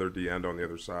 not another DN on the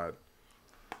other side.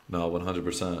 No,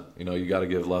 100%. You got to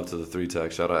give love to the 3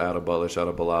 tech. Shout out Adam Butler, shout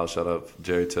out Bilal, shout out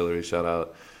Jerry Tillery, shout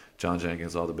out John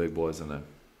Jenkins, all the big boys in there.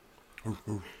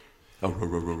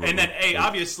 And then, hey,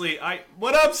 obviously,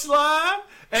 what up, Slime?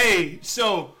 Hey,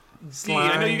 so D,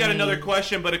 I know you got another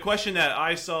question, but a question that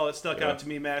I saw that stuck out to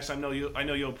me, Max. I know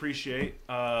you'll appreciate.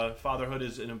 Fatherhood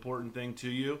is an important thing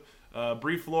to you.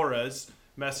 Bree Flores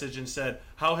messaged and said,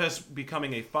 "How has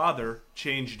becoming a father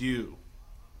changed you?"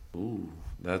 Ooh,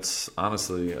 that's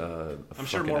honestly I'm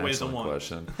sure more ways than one.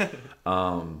 Question.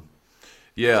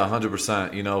 Yeah,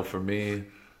 100%. For me,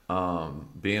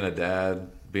 being a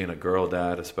dad, being a girl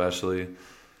dad especially,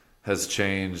 has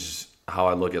changed how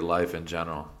I look at life in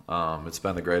general. It's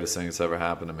been the greatest thing that's ever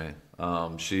happened to me.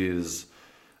 She is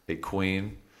a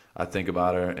queen. I think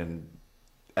about her, and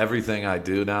everything I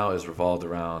do now is revolved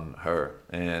around her.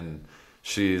 And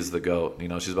she's the GOAT.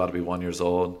 She's about to be 1 year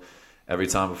old. Every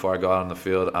time before I go out on the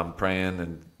field, I'm praying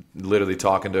and literally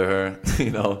talking to her,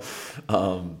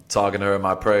 talking to her in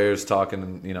my prayers,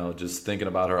 just thinking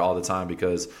about her all the time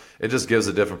because it just gives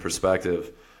a different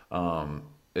perspective.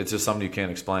 It's just something you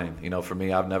can't explain. For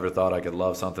me, I've never thought I could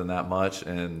love something that much.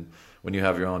 And when you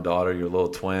have your own daughter, your little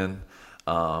twin,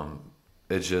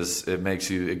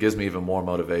 it gives me even more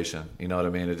motivation. You know what I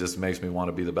mean? It just makes me want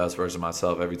to be the best version of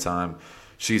myself every time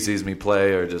she sees me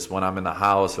play, or just when I'm in the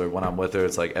house or when I'm with her.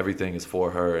 It's like everything is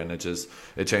for her, and it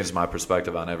changes my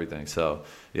perspective on everything. So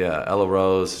yeah, Ella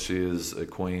Rose, she is a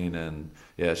queen, and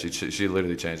yeah, she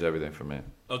literally changed everything for me.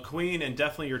 A queen, and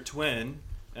definitely your twin,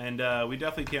 and we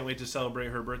definitely can't wait to celebrate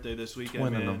her birthday this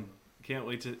weekend, man. Can't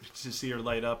wait to see her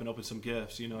light up and open some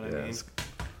gifts. You know what I mean?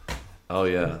 Oh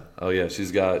yeah.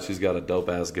 She's got a dope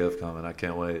ass gift coming. I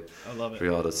can't wait. I love it for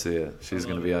y'all to see it. She's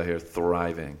gonna be out here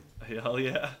thriving. Hell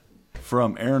yeah.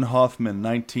 From Aaron Hoffman,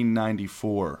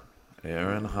 1994.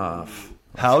 Aaron Hoff.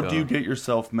 How do you get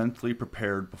yourself mentally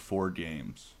prepared before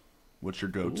games? What's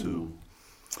your go-to? Ooh.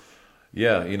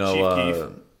 Yeah,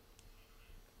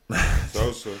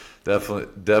 Sosa.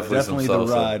 Definitely some Sosa. The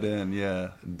ride in,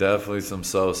 yeah. Definitely some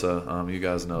Sosa. You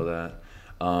guys know that.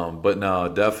 But no,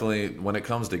 definitely when it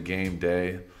comes to game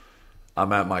day,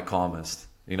 I'm at my calmest.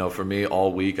 For me,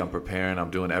 all week I'm preparing.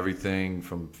 I'm doing everything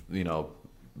from,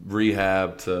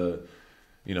 rehab to,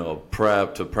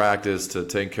 prep to practice to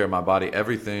taking care of my body.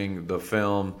 Everything, the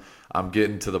film, I'm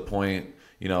getting to the point,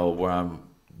 where I'm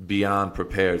beyond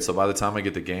prepared. So by the time I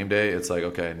get to game day, it's like,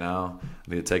 okay, now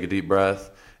I need to take a deep breath,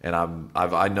 and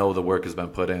I know the work has been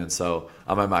put in. So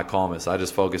I'm at my calmest. I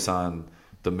just focus on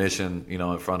the mission,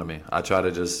 in front of me. I try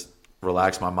to just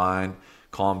relax my mind,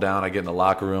 calm down. I get in the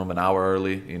locker room an hour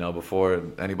early, before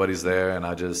anybody's there, and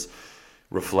I just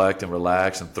reflect and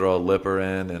relax and throw a lipper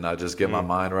in, and I just get my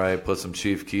mind right, put some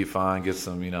Chief Keef on, get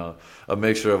some, a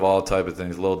mixture of all type of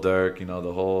things. Lil Durk,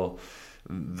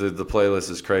 the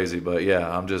playlist is crazy. But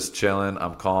yeah, I'm just chilling.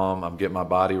 I'm calm. I'm getting my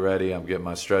body ready. I'm getting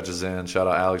my stretches in. Shout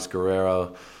out Alex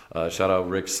Guerrero. Shout out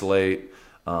Rick Slate.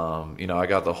 I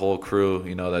got the whole crew,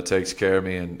 that takes care of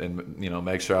me and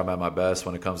make sure I'm at my best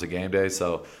when it comes to game day.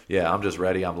 So yeah, I'm just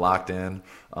ready. I'm locked in.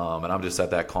 And I'm just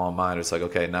at that calm mind. It's like,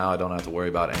 okay, now I don't have to worry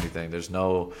about anything. There's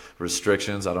no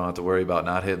restrictions. I don't have to worry about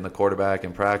not hitting the quarterback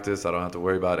in practice. I don't have to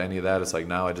worry about any of that. It's like,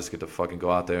 now I just get to fucking go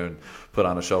out there and put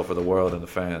on a show for the world and the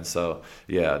fans. So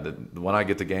yeah, when I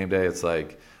get to game day, it's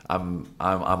like, I'm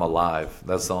alive.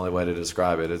 That's the only way to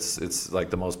describe it. It's like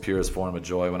the most purest form of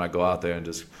joy when I go out there and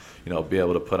just, be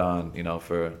able to put on,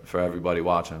 for everybody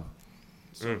watching.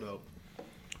 So dope.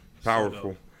 Powerful. So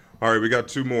dope. All right, we got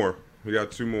two more. We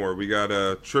got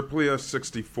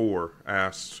Triplia64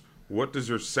 asks, what does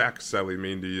your sack celly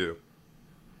mean to you?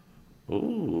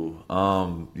 Ooh,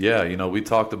 yeah, we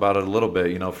talked about it a little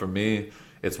bit. For me,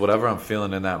 it's whatever I'm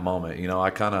feeling in that moment.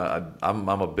 I'm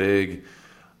a big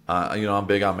I'm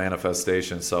big on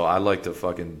manifestation, so I like to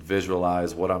fucking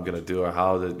visualize what I'm gonna do or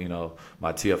how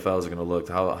my TFLs are gonna look.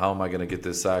 How am I gonna get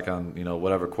this sack on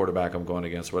whatever quarterback I'm going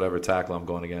against, whatever tackle I'm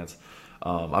going against.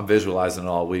 I'm visualizing it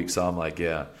all week, so I'm like,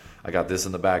 yeah, I got this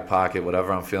in the back pocket.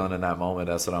 Whatever I'm feeling in that moment,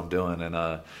 that's what I'm doing. And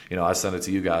I send it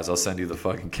to you guys. I'll send you the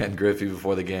fucking Ken Griffey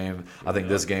before the game. I think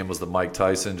this game was the Mike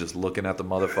Tyson, just looking at the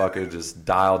motherfucker, just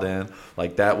dialed in.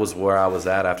 Like that was where I was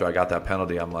at after I got that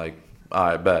penalty. I'm like, all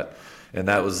right, bet. And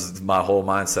that was my whole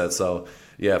mindset. So,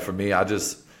 yeah, for me, I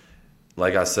just,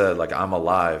 like I said, like I'm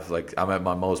alive. Like I'm at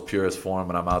my most purest form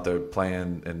and I'm out there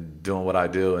playing and doing what I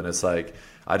do. And it's like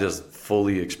I just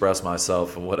fully express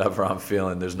myself and whatever I'm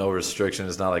feeling. There's no restriction.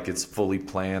 It's not like it's fully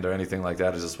planned or anything like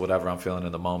that. It's just whatever I'm feeling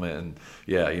in the moment. And,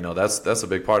 yeah, that's a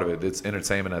big part of it. It's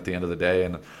entertainment at the end of the day.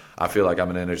 And I feel like I'm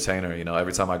an entertainer.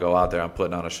 Every time I go out there, I'm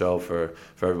putting on a show for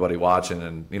everybody watching.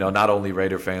 And, not only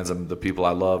Raider fans and the people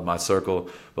I love, my circle,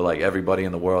 but, like, everybody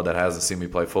in the world that hasn't seen me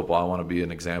play football. I want to be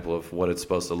an example of what it's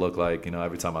supposed to look like,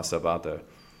 every time I step out there.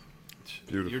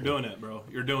 Beautiful. You're doing it, bro.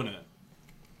 You're doing it.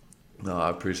 No,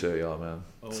 I appreciate y'all, man.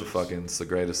 Always. It's the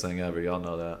greatest thing ever. Y'all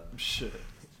know that. Shit.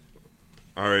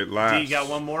 All right, last. D, you got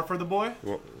one more for the boy?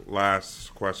 Well,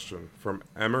 last question from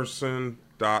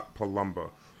Emerson.Palumba.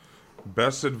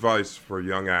 Best advice for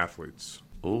young athletes?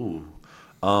 Ooh.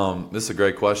 This is a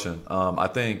great question. I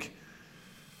think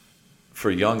for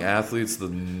young athletes, the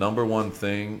number one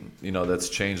thing, that's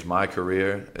changed my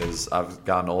career is I've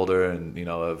gotten older and,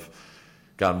 I've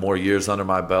gotten more years under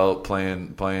my belt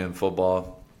playing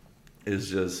football.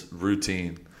 Is just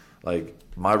routine. Like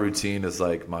my routine is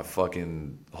like my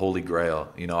fucking holy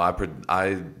grail.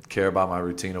 I care about my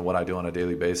routine and what I do on a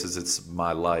daily basis. It's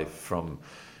my life. From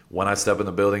when I step in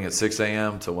the building at 6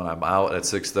 a.m. to when I'm out at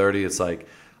 6:30, it's like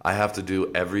I have to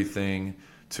do everything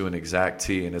to an exact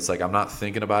T. And it's like I'm not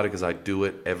thinking about it because I do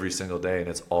it every single day and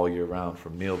it's all year round,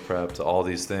 from meal prep to all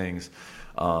these things.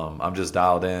 I'm just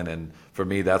dialed in, and for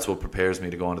me, that's what prepares me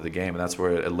to go into the game, and that's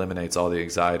where it eliminates all the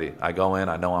anxiety. I go in,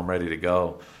 I know I'm ready to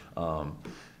go,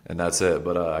 and that's it.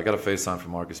 But I got a FaceTime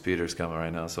from Marcus Peters coming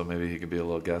right now, so maybe he could be a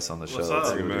little guest on the show. What's up?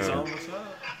 Let's see what What's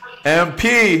up?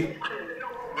 MP. What up,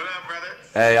 brother?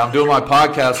 Hey, I'm doing my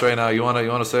podcast right now. You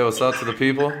wanna say what's up to the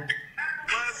people?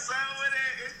 What's up with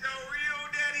it? It's your real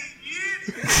daddy.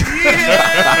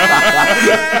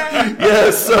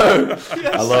 Yes, sir.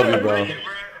 I love you, bro. Hey,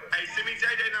 send me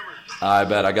JJ number. I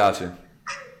bet I got you.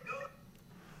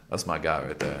 That's my guy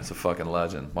right there. It's a fucking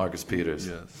legend, Marcus Peters.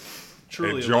 Yes.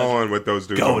 Truly And a John legend. with those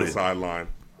dudes on the Goated. sideline.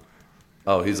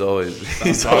 Oh, he's always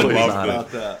He's on about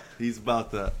it. that. He's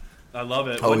about that. I love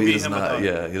it. Oh, Wouldn't he be does him not. without-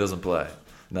 Yeah, he doesn't play.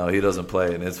 No, he doesn't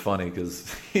play, and it's funny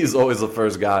because he's always the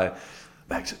first guy.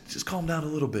 Max, just calm down a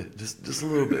little bit, just a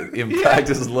little bit. In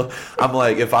practice, I'm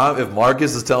like, if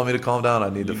Marcus is telling me to calm down, I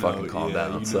need to fucking calm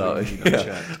down. So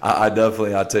yeah,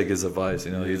 I take his advice.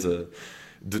 He's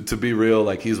to be real,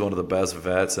 like he's one of the best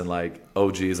vets and like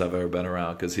OGs I've ever been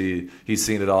around because he's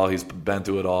seen it all, he's been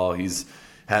through it all, he's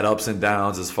had ups and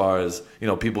downs as far as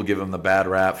people give him the bad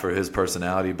rap for his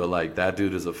personality, but like that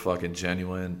dude is a fucking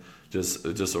genuine, just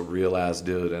a real ass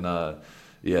dude, and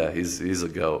yeah, he's a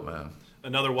goat, man.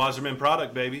 Another Wasserman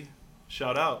product, baby.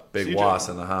 Shout out. Big CJ. Was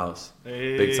in the house.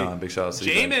 Hey. Big time. Big shout out to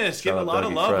CJ. Jameis Shout getting a out lot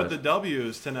of Dougie love Fresh. with the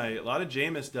W's tonight. A lot of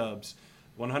Jameis dubs.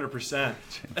 100%.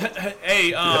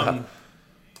 Hey, Yeah.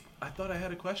 I thought I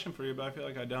had a question for you, but I feel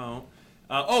like I don't.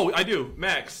 Oh, I do.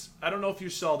 Max, I don't know if you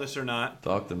saw this or not,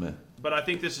 Talk to me. but I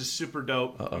think this is super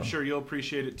dope. I'm sure you'll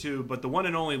appreciate it too. But the one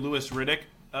and only Louis Riddick,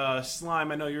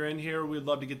 Slime, I know you're in here. We'd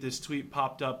love to get this tweet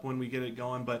popped up when we get it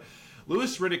going. But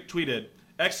Louis Riddick tweeted,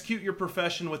 "Execute your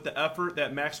profession with the effort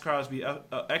that Maxx Crosby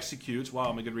executes." Wow,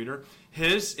 I'm a good reader.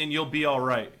 His, and you'll be all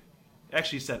right.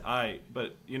 Actually said I,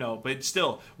 but but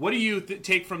still, what do you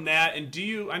take from that? And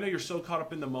I know you're so caught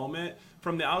up in the moment.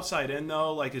 From the outside in,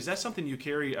 though, like, is that something you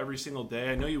carry every single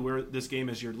day? I know you wear this game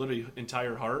as your literally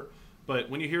entire heart, but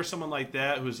when you hear someone like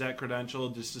that who's that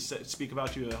credentialed just to speak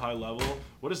about you at a high level,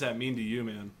 what does that mean to you,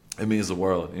 man? It means the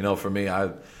world. For me,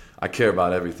 I care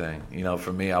about everything.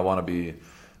 For me, I want to be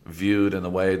viewed in the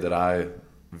way that I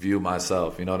view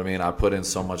myself. You know what I mean? I put in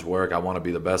so much work. I want to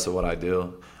be the best at what I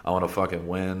do. I want to fucking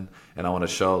win, and I want to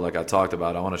show, like I talked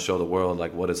about, I want to show the world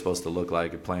like what it's supposed to look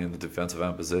like playing the defensive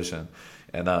end position.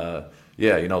 And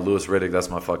yeah, Louis Riddick, that's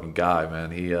my fucking guy, man.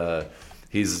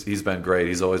 He's been great.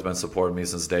 He's always been supporting me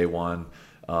since day one.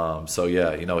 So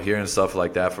yeah, hearing stuff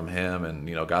like that from him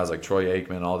and guys like Troy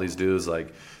Aikman, all these dudes,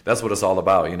 like that's what it's all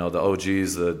about. The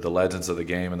OGs, the legends of the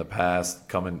game in the past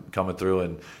coming through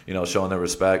and showing their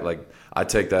respect. Like I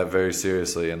take that very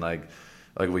seriously, and like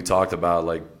we talked about,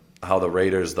 like how the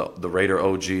Raiders, the Raider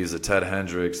OGs, the Ted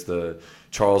Hendricks, the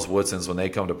Charles Woodsons, when they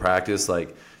come to practice,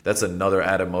 like that's another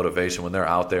added motivation when they're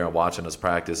out there and watching us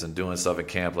practice and doing stuff at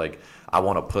camp. Like I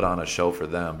want to put on a show for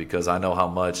them because I know how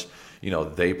much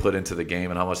they put into the game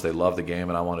and how much they love the game,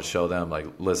 and I want to show them, like,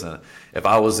 listen, if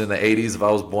I was in the 80s, if I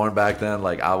was born back then,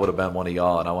 like I would have been one of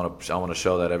y'all, and I want to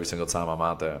show that every single time I'm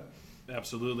out there.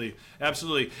 Absolutely.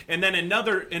 And then in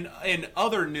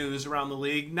other news around the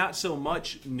league, not so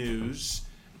much news.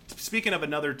 Speaking of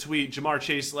another tweet, Jamar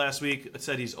Chase last week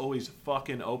said he's always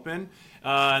fucking open,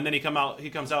 and then he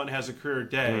comes out and has a career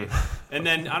day. And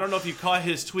then I don't know if you caught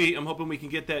his tweet. I'm hoping we can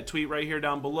get that tweet right here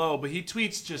down below. But he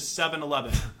tweets just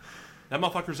 7-Eleven. That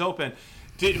motherfucker's open.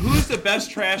 Who's the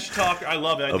best trash talker? I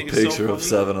love it. I think it's so funny. A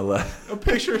picture of 7-Eleven. A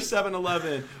picture of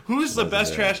 7-Eleven. Who's the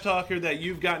best trash talker that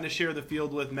you've gotten to share the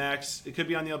field with, Max? It could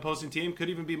be on the opposing team. Could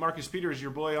even be Marcus Peters,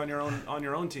 your boy on your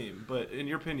own team. But in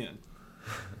your opinion,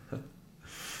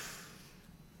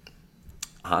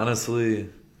 honestly,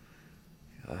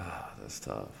 that's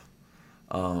tough.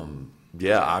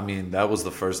 Yeah, I mean, that was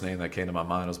the first name that came to my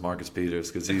mind was Marcus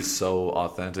Peters because he's so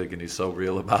authentic and he's so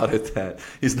real about it that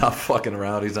he's not fucking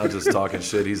around. He's not just talking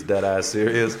shit. He's dead ass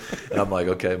serious. And I'm like,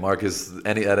 okay, Marcus,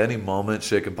 at any moment,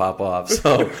 shit can pop off.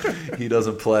 So he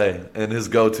doesn't play. And his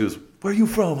go-to is, where you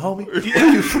from, homie?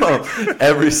 Where you from?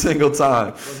 Every single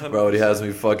time. 100%. Bro, he has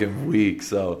me fucking weak.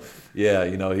 So, yeah,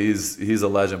 he's a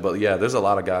legend. But, yeah, there's a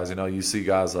lot of guys. You see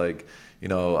guys like,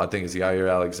 I think it's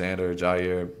Jair Alexander,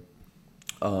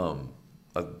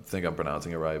 I think I'm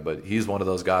pronouncing it right, but he's one of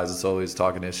those guys that's always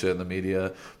talking his shit in the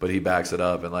media, but he backs it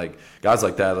up. And, like, guys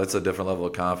like that, that's a different level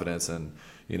of confidence. And,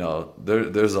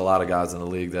 there's a lot of guys in the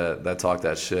league that talk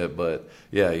that shit. But,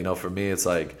 yeah, for me, it's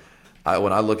like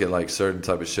when I look at, like, certain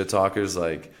type of shit talkers,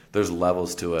 like, there's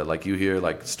levels to it. Like, you hear,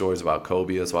 like, stories about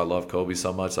Kobe. That's why I love Kobe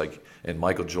so much. Like, and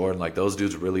Michael Jordan, like, those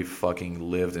dudes really fucking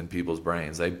lived in people's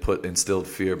brains. They instilled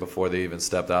fear before they even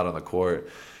stepped out on the court.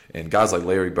 And guys like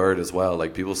Larry Bird as well.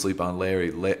 Like, people sleep on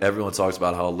Larry. Everyone talks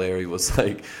about how Larry was,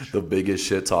 like, the biggest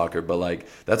shit talker. But, like,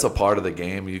 that's a part of the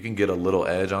game. You can get a little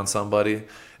edge on somebody,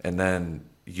 and then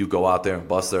you go out there and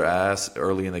bust their ass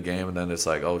early in the game, and then it's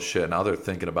like, oh, shit, now they're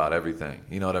thinking about everything.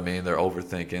 You know what I mean? They're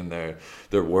overthinking.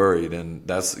 They're worried. And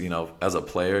that's, as a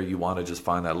player, you want to just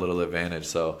find that little advantage.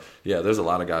 So, yeah, there's a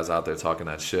lot of guys out there talking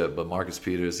that shit. But Marcus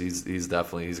Peters, he's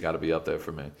got to be up there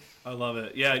for me. I love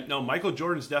it. Yeah, no, Michael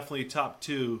Jordan's definitely top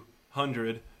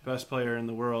 200 best player in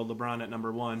the world. LeBron at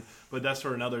number 1, but that's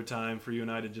for another time for you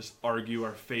and I to just argue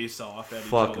our face off at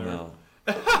each other. Fuck no.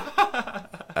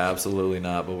 Absolutely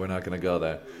not. But we're not going to go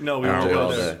there. No, we won't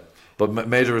go there. But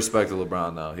major respect to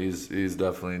LeBron, though. He's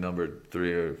definitely number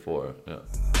 3 or 4. Yeah.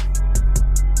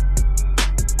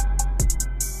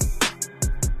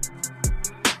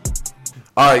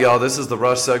 All right, y'all, this is the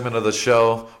Rush segment of the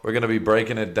show. We're going to be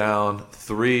breaking it down.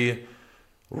 3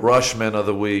 Rushmen of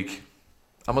the week.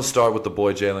 I'm going to start with the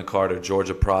boy Jalen Carter,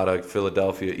 Georgia product,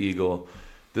 Philadelphia Eagle.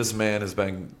 This man has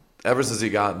been, ever since he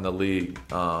got in the league,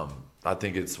 I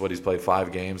think it's he's played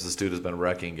 5 games. This dude has been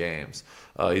wrecking games.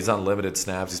 He's on limited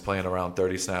snaps. He's playing around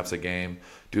 30 snaps a game.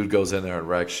 Dude goes in there and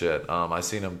wrecks shit. I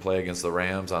seen him play against the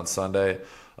Rams on Sunday.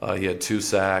 He had 2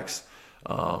 sacks.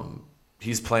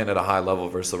 He's playing at a high level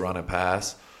versus the run and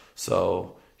pass.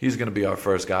 So he's going to be our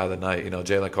first guy of the night.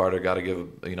 Jalen Carter, got to give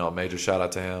a major shout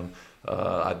out to him.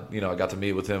 I got to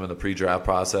meet with him in the pre-draft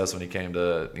process when he came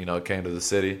to the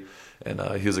city, and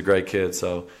he was a great kid.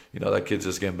 So that kid's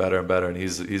just getting better and better, and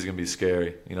he's going to be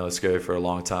scary. Scary for a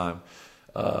long time.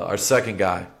 Our second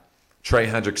guy, Trey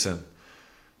Hendrickson,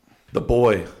 the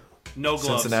boy, no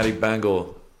gloves. Cincinnati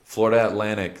Bengal, Florida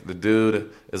Atlantic. The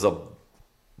dude is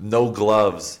no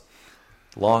gloves.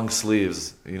 Long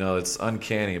sleeves, it's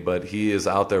uncanny, but he is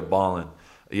out there balling.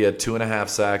 He had 2.5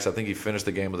 sacks. I think he finished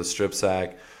the game with a strip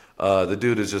sack. The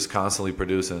dude is just constantly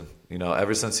producing.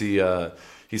 Ever since he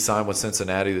signed with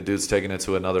Cincinnati, the dude's taken it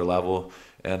to another level.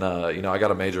 And I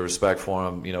got a major respect for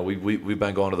him. We've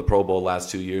been going to the Pro Bowl last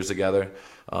 2 years together.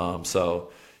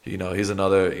 So he's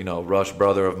another Rush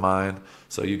brother of mine.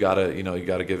 So you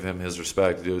gotta give him his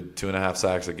respect, dude. 2.5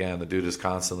 sacks again. The dude is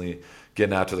constantly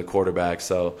getting after the quarterback.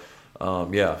 So.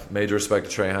 Major respect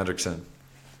to Trey Hendrickson.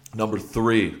 Number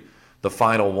 3, the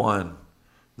final one,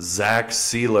 Zach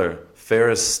Sealer,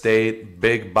 Ferris State,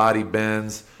 big body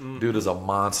bends. Dude is a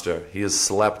monster. He is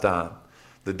slept on.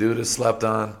 The dude is slept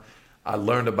on. I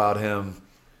learned about him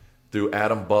through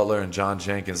Adam Butler and John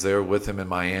Jenkins. They were with him in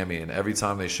Miami, and every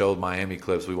time they showed Miami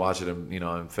clips, we watched it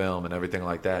in film and everything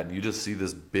like that. And you just see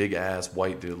this big ass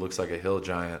white dude, looks like a hill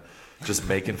giant, just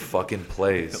making fucking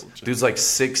plays. Dude's like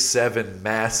 6'7",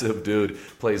 massive dude.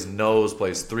 Plays nose,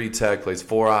 plays 3 tech, plays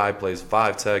 4 eye, plays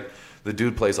 5 tech. The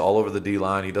dude plays all over the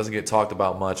D-line. He doesn't get talked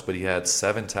about much, but he had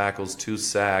 7 tackles, 2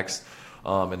 sacks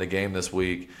in the game this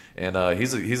week. And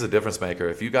he's a difference maker.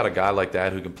 If you got a guy like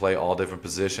that who can play all different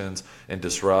positions and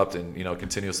disrupt and,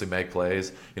 continuously make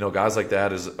plays, guys like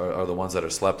that are the ones that are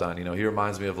slept on. He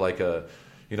reminds me of like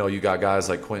you got guys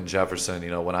like Quentin Jefferson,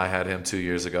 when I had him 2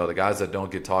 years ago, the guys that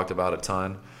don't get talked about a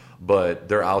ton, but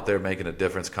they're out there making a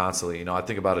difference constantly. I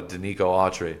think about a Danico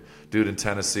Autry, dude in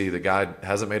Tennessee. The guy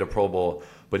hasn't made a Pro Bowl,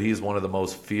 but he's one of the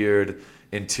most feared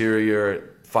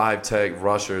interior 5-tech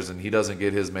rushers, and he doesn't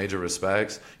get his major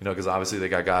respects, because obviously they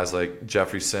got guys like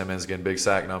Jeffrey Simmons getting big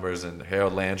sack numbers and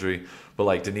Harold Landry, but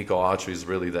like Danico Autry is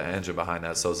really the engine behind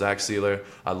that. So Zach Sealer,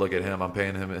 I look at him, I'm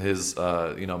paying him his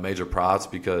major props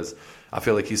because I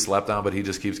feel like he slept on, but he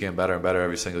just keeps getting better and better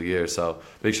every single year. So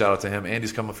big shout out to him. And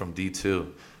he's coming from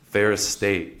D2, Ferris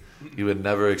State. You would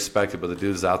never expect it, but the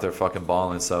dude's out there fucking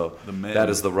balling. So that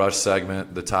is the rush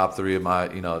segment. The top 3 of my,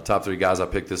 top 3 guys I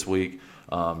picked this week.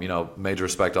 Major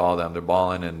respect to all of them. They're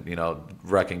balling and,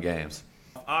 wrecking games.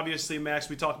 Obviously, Max,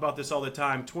 we talk about this all the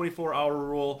time. 24-hour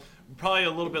rule, probably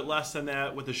a little bit less than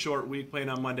that with a short week playing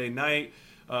on Monday night.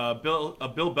 Bill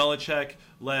Belichick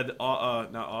led, not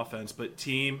offense, but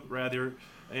team, rather.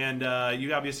 And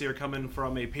you obviously are coming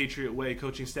from a Patriot Way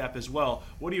coaching staff as well.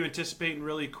 What are you anticipating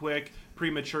really quick,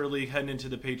 prematurely heading into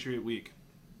the Patriot Week?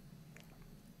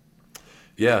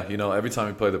 Yeah, every time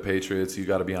we play the Patriots, you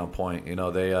got to be on point.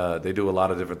 They do a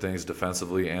lot of different things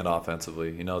defensively and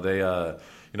offensively.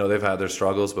 They've had their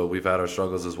struggles, but we've had our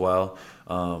struggles as well.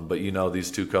 But these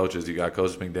 2 coaches, you got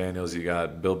Coach McDaniels, you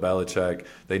got Bill Belichick.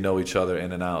 They know each other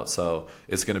in and out. So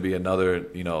it's going to be another,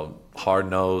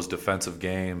 hard-nosed defensive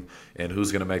game, and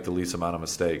who's going to make the least amount of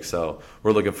mistakes. So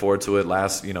we're looking forward to it.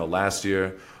 Last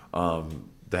year,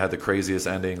 they had the craziest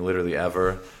ending literally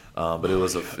ever. But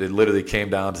it literally came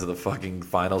down to the fucking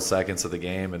final seconds of the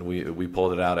game, and we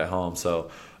pulled it out at home.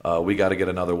 So we got to get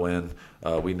another win.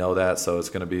 We know that, so it's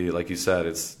going to be, like you said,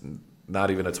 it's not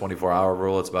even a 24-hour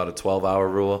rule. It's about a 12-hour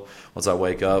rule. Once I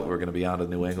wake up, we're going to be on to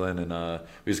New England, and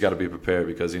we just got to be prepared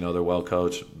because, they're well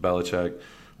coached. Belichick,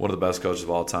 one of the best coaches of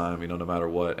all time, no matter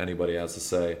what anybody has to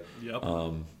say. Yep.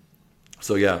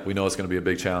 So, yeah, we know it's going to be a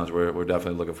big challenge. We're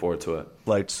definitely looking forward to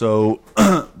it. So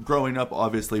growing up,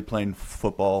 obviously playing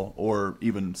football or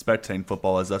even spectating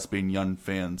football as us being young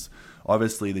fans,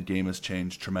 obviously the game has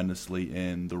changed tremendously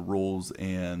in the rules.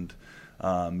 And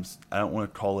I don't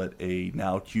want to call it a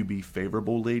now QB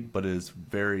favorable league, but it is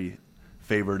very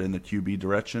favored in the QB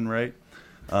direction, right?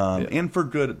 And for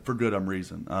good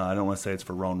reason. I don't want to say it's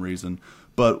for wrong reason.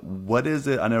 But what is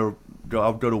it? I know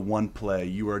I'll go to one play.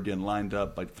 You were again lined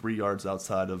up like 3 yards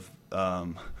outside of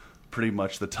pretty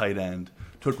much the tight end.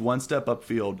 Took one step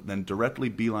upfield, then directly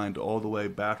beelined all the way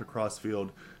back across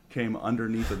field. Came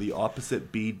underneath of the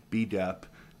opposite B gap.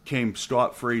 Came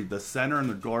scot free. The center and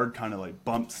the guard kind of like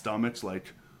bumped stomachs.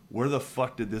 Like, where the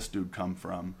fuck did this dude come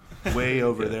from? Way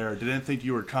over there. Didn't think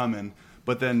you were coming.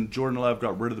 But then Jordan Love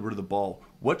got rid of the ball.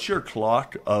 What's your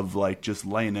clock of like just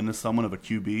laying into someone of a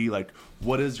QB? Like,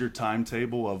 what is your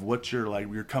timetable of what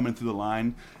you're coming through the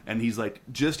line and he's like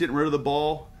just getting rid of the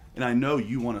ball? And I know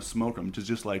you want to smoke him,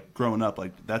 just like growing up,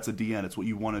 like that's a DN. It's what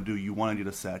you want to do. You want to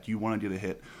get a sack. You want to get a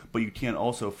hit, but you can't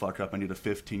also fuck up and get a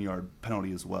 15-yard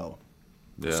penalty as well.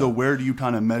 Yeah. So where do you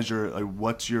kind of measure? Like,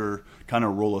 what's your kind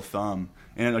of rule of thumb?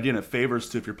 And again, it favors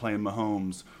to if you're playing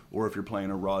Mahomes or if you're playing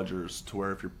a Rodgers, to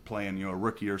where if you're playing a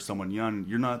rookie or someone young,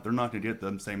 they're not going to get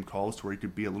them same calls to where you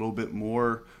could be a little bit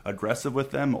more aggressive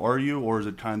with them. Are you, or is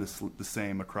it kind of the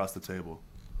same across the table?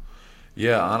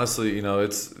 Yeah, honestly,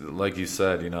 it's like you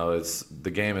said, it's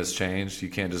the game has changed. You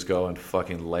can't just go and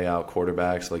fucking lay out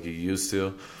quarterbacks like you used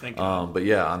to. Thank God. But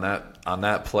yeah, on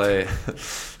that play,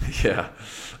 yeah.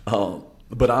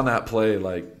 But on that play,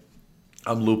 like,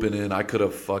 I'm looping in. I could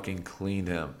have fucking cleaned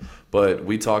him. But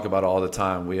we talk about it all the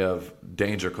time. We have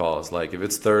danger calls. Like, if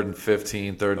it's 3rd and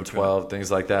 15, 3rd and 12,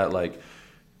 things like that, like,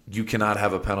 you cannot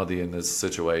have a penalty in this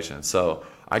situation. So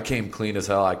I came clean as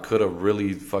hell. I could have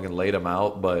really fucking laid him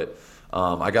out, but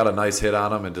I got a nice hit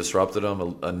on him and disrupted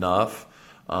him enough.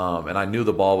 And I knew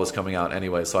the ball was coming out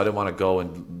anyway, so I didn't want to go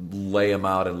and lay him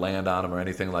out and land on him or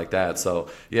anything like that. So,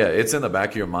 yeah, it's in the back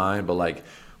of your mind, but, like,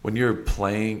 when you're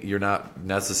playing, you're not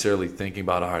necessarily thinking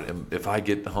about, all right, if I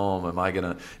get home, am I going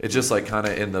to – it's just like kind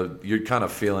of you're kind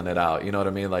of feeling it out. You know what I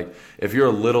mean? Like, if you're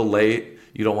a little late,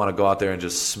 you don't want to go out there and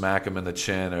just smack him in the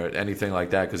chin or anything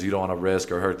like that because you don't want to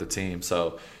risk or hurt the team.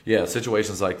 So, yeah,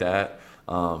 situations like that,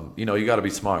 you got to be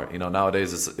smart.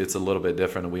 Nowadays it's a little bit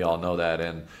different, and we all know that.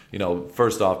 And,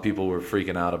 first off, people were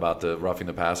freaking out about the roughing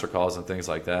the passer calls and things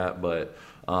like that. But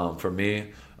for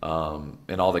me –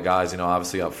 And all the guys,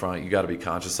 obviously up front, you got to be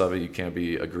conscious of it. You can't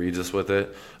be egregious with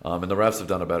it. And the refs have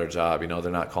done a better job.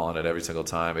 They're not calling it every single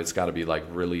time. It's got to be like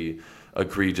really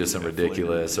egregious and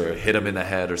ridiculous, or hit him in the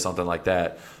head or something like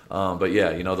that. But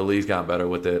yeah, the league's gotten better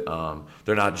with it.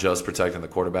 They're not just protecting the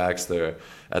quarterbacks. They're,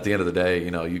 at the end of the day,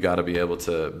 you got to be able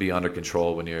to be under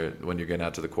control when you're getting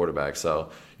after the quarterback. So,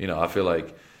 I feel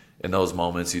like in those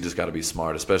moments, you just got to be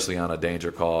smart, especially on a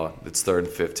danger call. It's 3rd and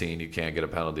 15. You can't get a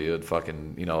penalty. It would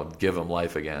fucking, give him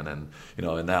life again. And,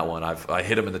 in that one, I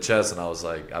hit him in the chest, and I was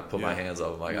like, I put my hands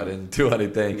up. I'm like, I didn't do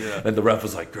anything. Yeah. And the ref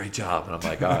was like, great job. And I'm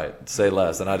like, all right, say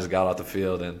less. And I just got off the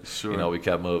field, and, we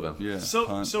kept moving. Yeah.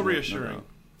 So reassuring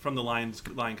from the line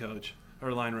coach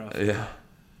or line ref. Yeah.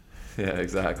 Yeah,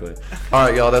 exactly. All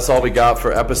right, y'all, that's all we got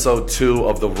for episode 2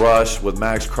 of The Rush with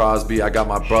Maxx Crosby. I got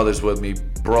my brothers with me,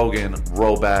 Brogan,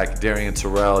 Roback, Darian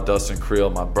Terrell, Dustin Creel,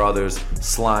 my brothers,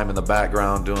 Slime in the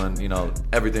background doing,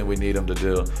 everything we need them to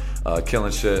do,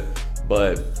 killing shit.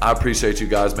 But I appreciate you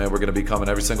guys, man. We're going to be coming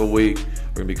every single week.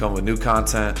 We're going to be coming with new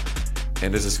content,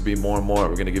 and this is going to be more and more.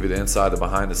 We're going to give you the inside, the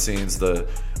behind the scenes, the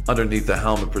underneath the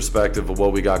helmet perspective of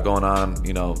what we got going on,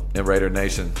 in Raider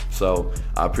Nation. So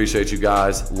I appreciate you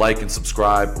guys. Like and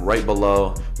subscribe right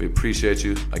below. We appreciate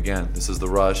you. Again, this is The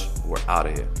Rush. We're out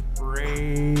of here.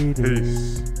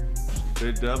 Raiders.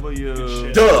 Peace.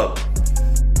 W. Duh.